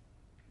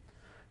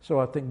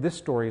 So I think this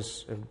story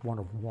is one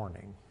of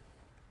warning.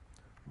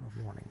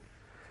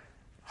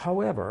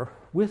 However,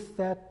 with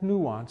that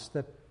nuance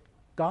that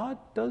God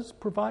does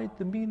provide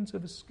the means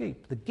of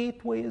escape. The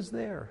gateway is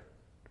there.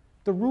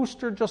 The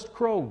rooster just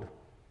crowed.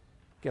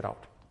 Get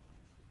out.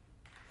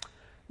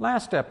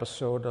 Last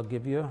episode I'll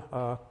give you,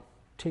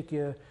 take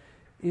you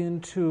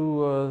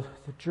into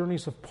the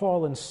journeys of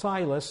Paul and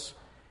Silas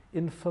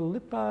in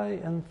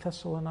Philippi and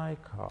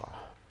Thessalonica.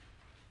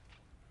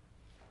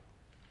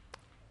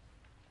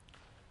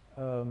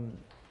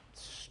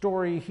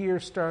 Story here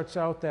starts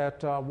out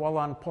that while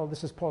on Paul,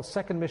 this is Paul's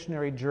second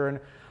missionary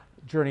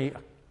journey.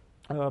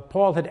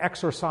 Paul had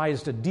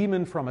exorcised a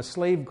demon from a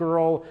slave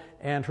girl,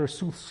 and her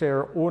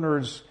soothsayer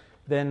owners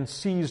then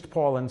seized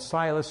Paul and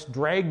Silas,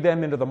 dragged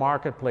them into the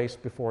marketplace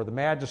before the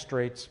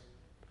magistrates.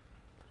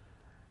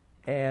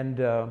 And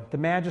the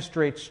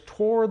magistrates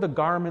tore the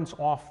garments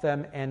off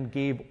them and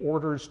gave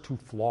orders to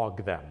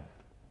flog them.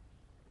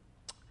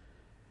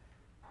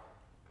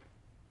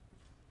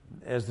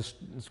 This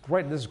is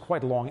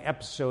quite a long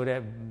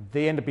episode.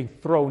 They end up being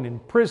thrown in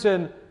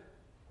prison.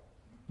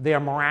 They are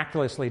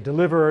miraculously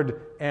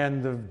delivered,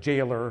 and the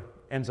jailer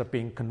ends up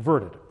being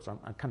converted. So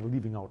I'm kind of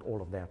leaving out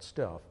all of that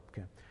stuff.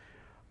 Okay.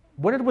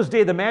 When it was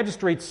day, the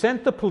magistrate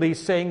sent the police,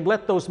 saying,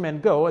 "Let those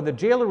men go." And the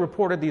jailer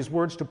reported these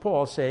words to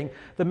Paul, saying,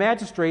 "The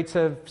magistrates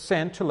have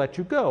sent to let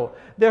you go.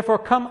 Therefore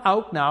come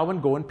out now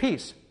and go in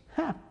peace."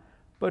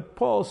 But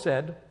Paul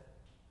said,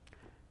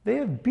 "They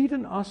have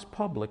beaten us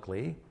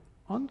publicly,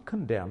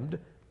 uncondemned,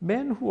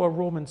 men who are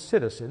Roman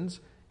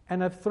citizens,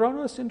 and have thrown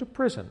us into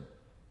prison.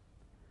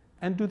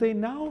 And do they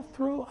now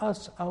throw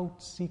us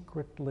out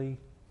secretly?"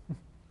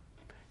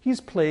 He's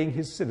playing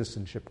his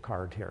citizenship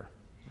card here,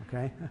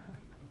 okay?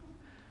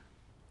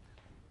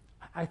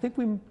 I think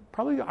we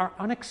probably are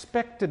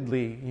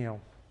unexpectedly,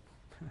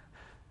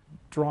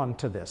 drawn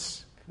to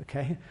this,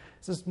 okay?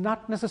 This is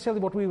not necessarily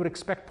what we would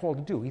expect Paul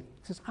to do. He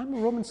says, "I'm a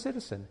Roman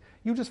citizen.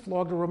 You just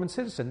flogged a Roman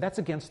citizen. That's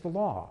against the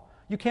law.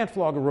 You can't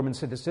flog a Roman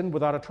citizen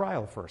without a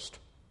trial first.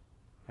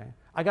 Okay?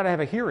 I got to have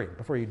a hearing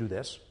before you do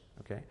this,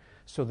 okay?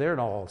 So they're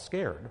all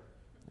scared.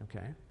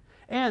 Okay,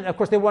 and of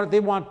course they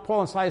want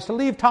Paul and Silas to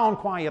leave town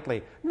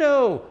quietly.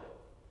 No,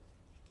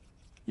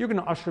 you're going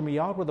to usher me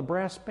out with a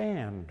brass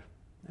band.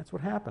 That's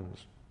what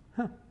happens.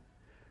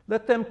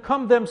 Let them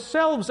come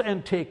themselves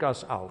and take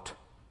us out.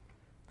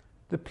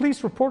 The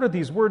police reported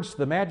these words to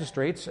the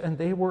magistrates, and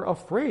they were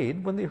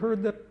afraid when they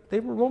heard that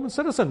they were Roman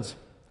citizens.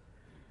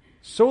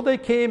 So they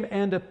came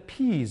and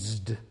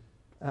appeased.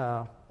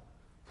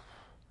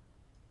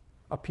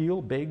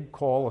 Appeal, beg,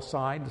 call,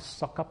 aside,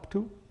 suck up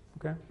to.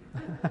 Okay.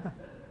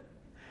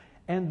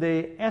 And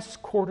they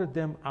escorted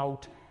them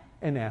out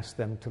and asked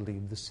them to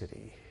leave the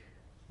city.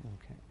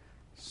 Okay.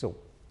 So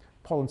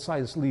Paul and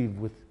Silas leave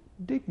with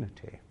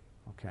dignity,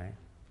 okay,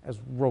 as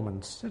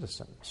Roman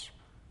citizens.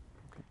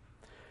 Okay.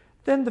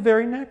 Then the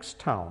very next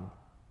town,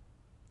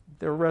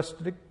 they're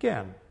arrested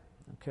again.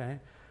 Okay.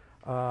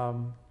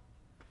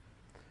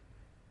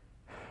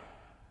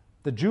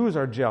 The Jews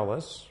are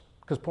jealous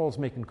because Paul's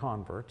making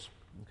converts.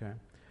 Okay.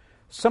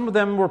 Some of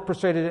them were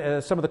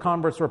persuaded. Some of the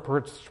converts were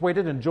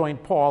persuaded and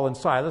joined Paul and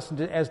Silas,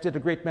 as did a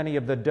great many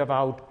of the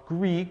devout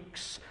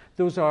Greeks.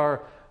 Those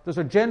are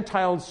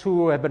Gentiles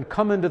who have been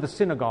coming to the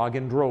synagogue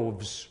in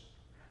droves.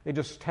 They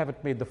just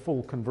haven't made the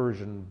full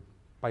conversion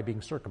by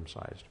being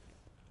circumcised.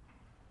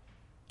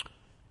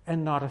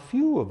 and not a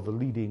few of the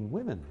leading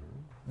women,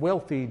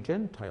 wealthy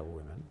Gentile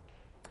women.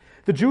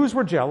 The Jews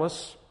were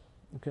jealous.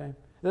 Okay,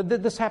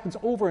 this happens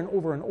over and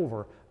over and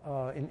over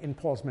in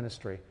Paul's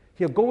ministry.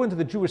 He'll go into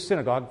the Jewish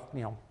synagogue,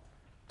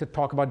 to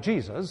talk about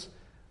Jesus.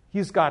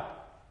 He's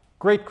got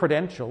great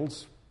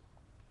credentials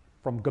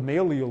from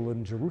Gamaliel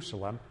in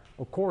Jerusalem.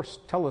 Of course,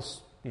 tell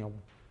us,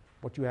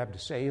 what you have to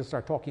say. He'll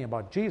start talking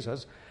about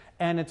Jesus,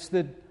 and it's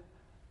the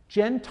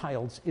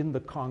Gentiles in the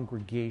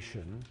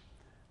congregation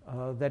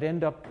that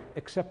end up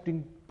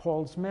accepting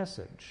Paul's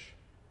message,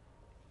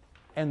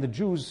 and the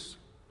Jews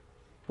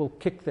will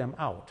kick them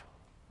out,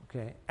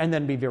 okay, and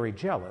then be very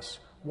jealous.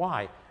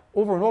 Why?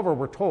 Over and over,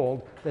 we're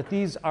told that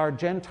these are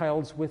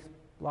Gentiles with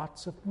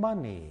lots of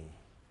money.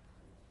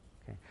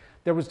 Okay.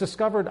 There was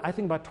discovered, I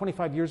think about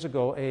 25 years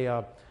ago,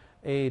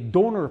 a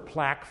donor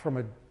plaque from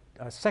a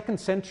 2nd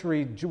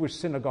century Jewish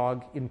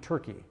synagogue in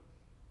Turkey.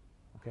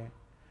 Okay.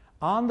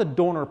 On the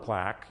donor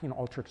plaque,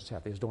 all churches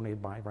have these,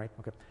 donated by, right?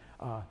 Okay.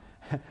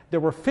 There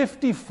were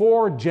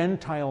 54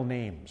 Gentile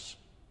names.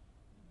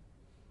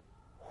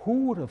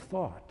 Who would have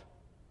thought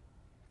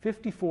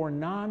 54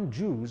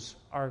 non-Jews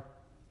are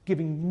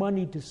giving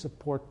money to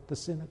support the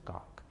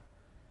synagogue?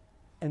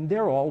 And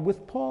they're all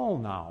with Paul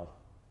now.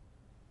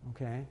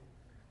 Okay?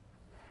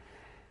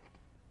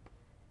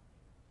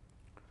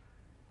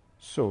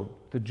 So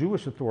the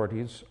Jewish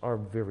authorities are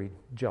very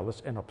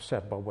jealous and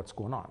upset about what's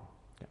going on.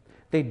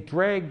 They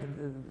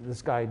dragged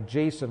this guy,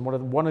 Jason,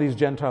 one of these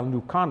Gentile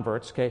new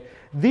converts. Okay,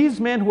 these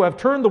men who have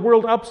turned the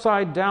world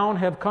upside down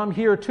have come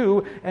here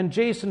too, and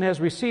Jason has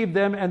received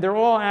them, and they're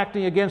all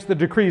acting against the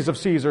decrees of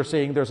Caesar,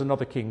 saying there's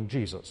another king,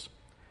 Jesus.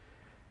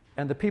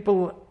 And the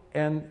people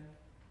and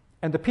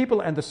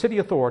the city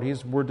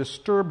authorities were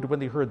disturbed when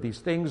they heard these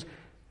things.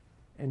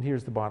 And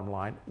here's the bottom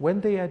line: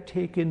 when they had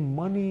taken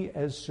money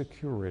as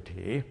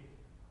security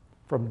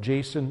from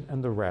Jason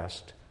and the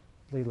rest,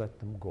 they let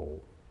them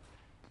go.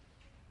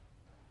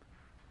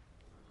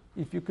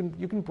 If you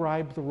can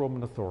bribe the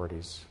Roman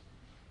authorities.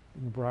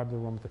 You can bribe the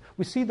Roman authorities.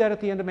 We see that at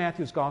the end of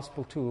Matthew's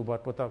gospel too,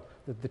 but with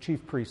the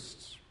chief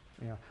priests,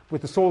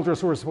 with the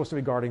soldiers who are supposed to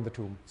be guarding the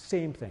tomb.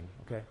 Same thing,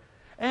 okay?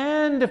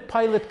 And if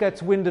Pilate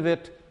gets wind of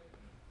it,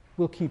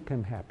 we'll keep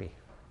him happy.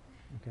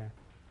 Okay?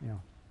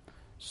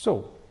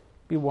 So,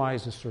 be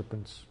wise as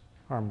serpents,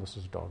 harmless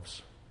as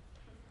doves.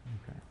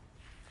 Okay.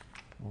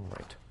 All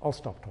right. I'll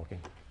stop talking.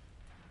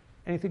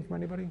 Anything from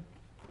anybody?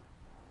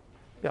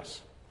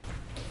 Yes. It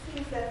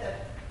seems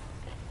that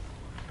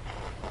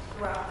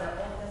throughout the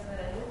Old Testament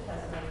and New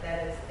Testament,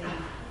 that is the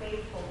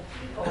faithful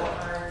people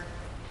aren't,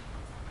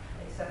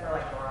 except for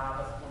like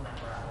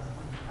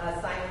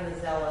Simon the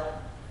Zealot.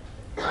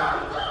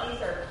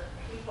 These are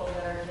people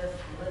that are just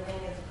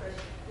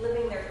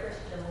living their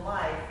Christian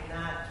life,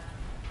 not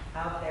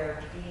out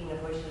there beating the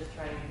bushes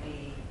trying to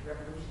be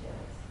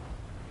revolutionaries.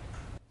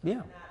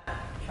 Yeah. Not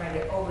trying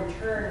to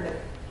overturn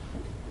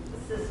the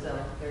system.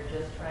 They're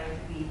just trying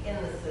to be in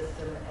the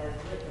system as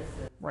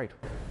witnesses. Right.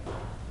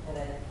 And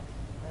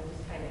I'm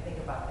just trying to think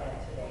about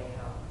that today,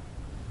 how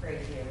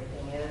crazy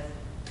everything is.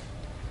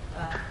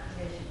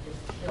 They should just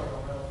chill a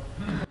little.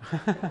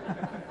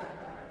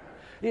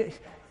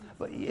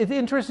 It's an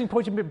interesting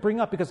point you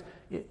bring up, because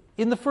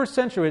in the first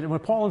century, when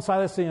Paul and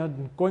Silas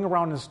going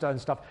around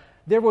and stuff,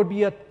 there would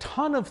be a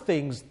ton of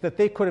things that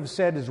they could have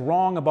said is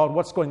wrong about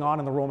what's going on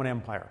in the Roman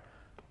Empire,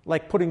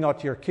 like putting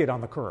out your kid on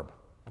the curb.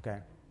 Okay,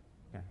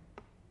 yeah.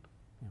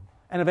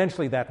 And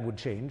eventually that would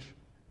change.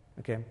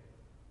 Okay,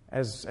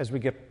 as we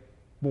get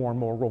more and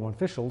more Roman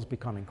officials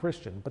becoming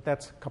Christian, but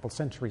that's a couple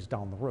centuries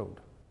down the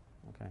road.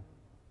 Okay,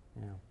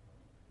 yeah.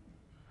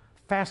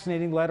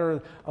 Fascinating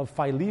letter of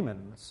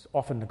Philemon. It's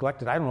often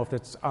neglected. I don't know if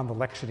it's on the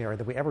lectionary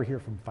that we ever hear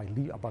from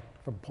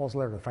Paul's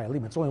letter to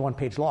Philemon. It's only 1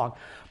 page long,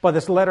 but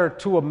this letter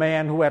to a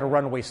man who had a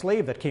runaway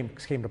slave that came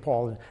to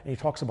Paul, and he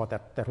talks about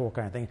that whole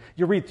kind of thing.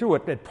 You read through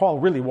it, and Paul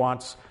really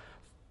wants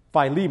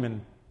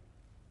Philemon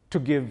to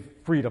give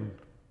freedom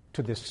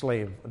to this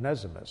slave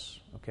Onesimus.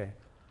 Okay,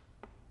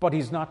 but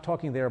he's not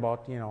talking there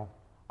about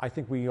I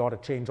think we ought to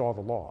change all the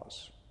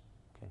laws.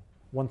 Okay,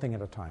 one thing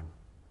at a time.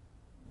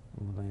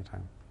 One thing at a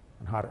time.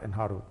 And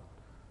how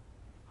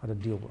to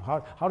deal with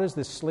how does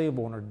this slave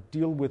owner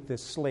deal with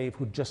this slave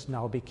who just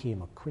now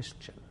became a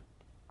Christian?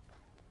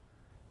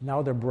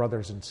 Now they're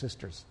brothers and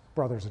sisters,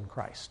 brothers in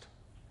Christ.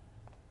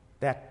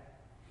 That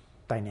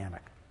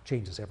dynamic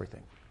changes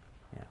everything.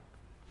 Yeah.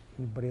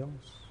 Anybody else?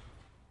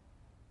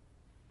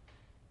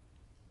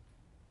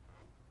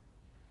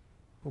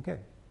 Okay.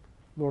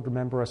 Lord,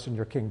 remember us in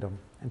your kingdom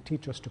and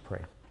teach us to pray.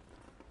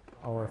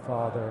 Our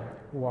Father,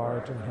 who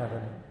art in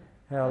heaven,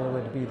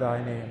 hallowed be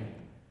thy name.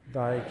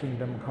 Thy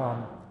kingdom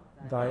come,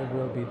 thy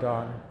will be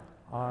done,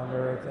 on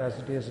earth as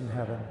it is in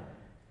heaven.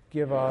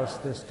 Give us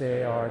this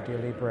day our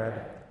daily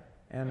bread,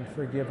 and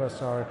forgive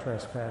us our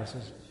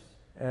trespasses,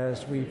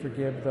 as we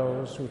forgive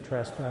those who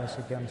trespass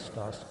against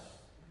us.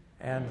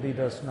 And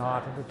lead us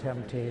not into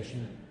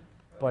temptation,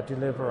 but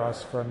deliver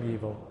us from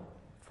evil.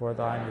 For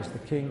thine is the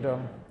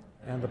kingdom,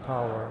 and the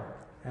power,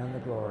 and the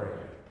glory,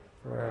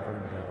 forever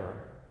and ever.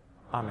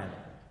 Amen.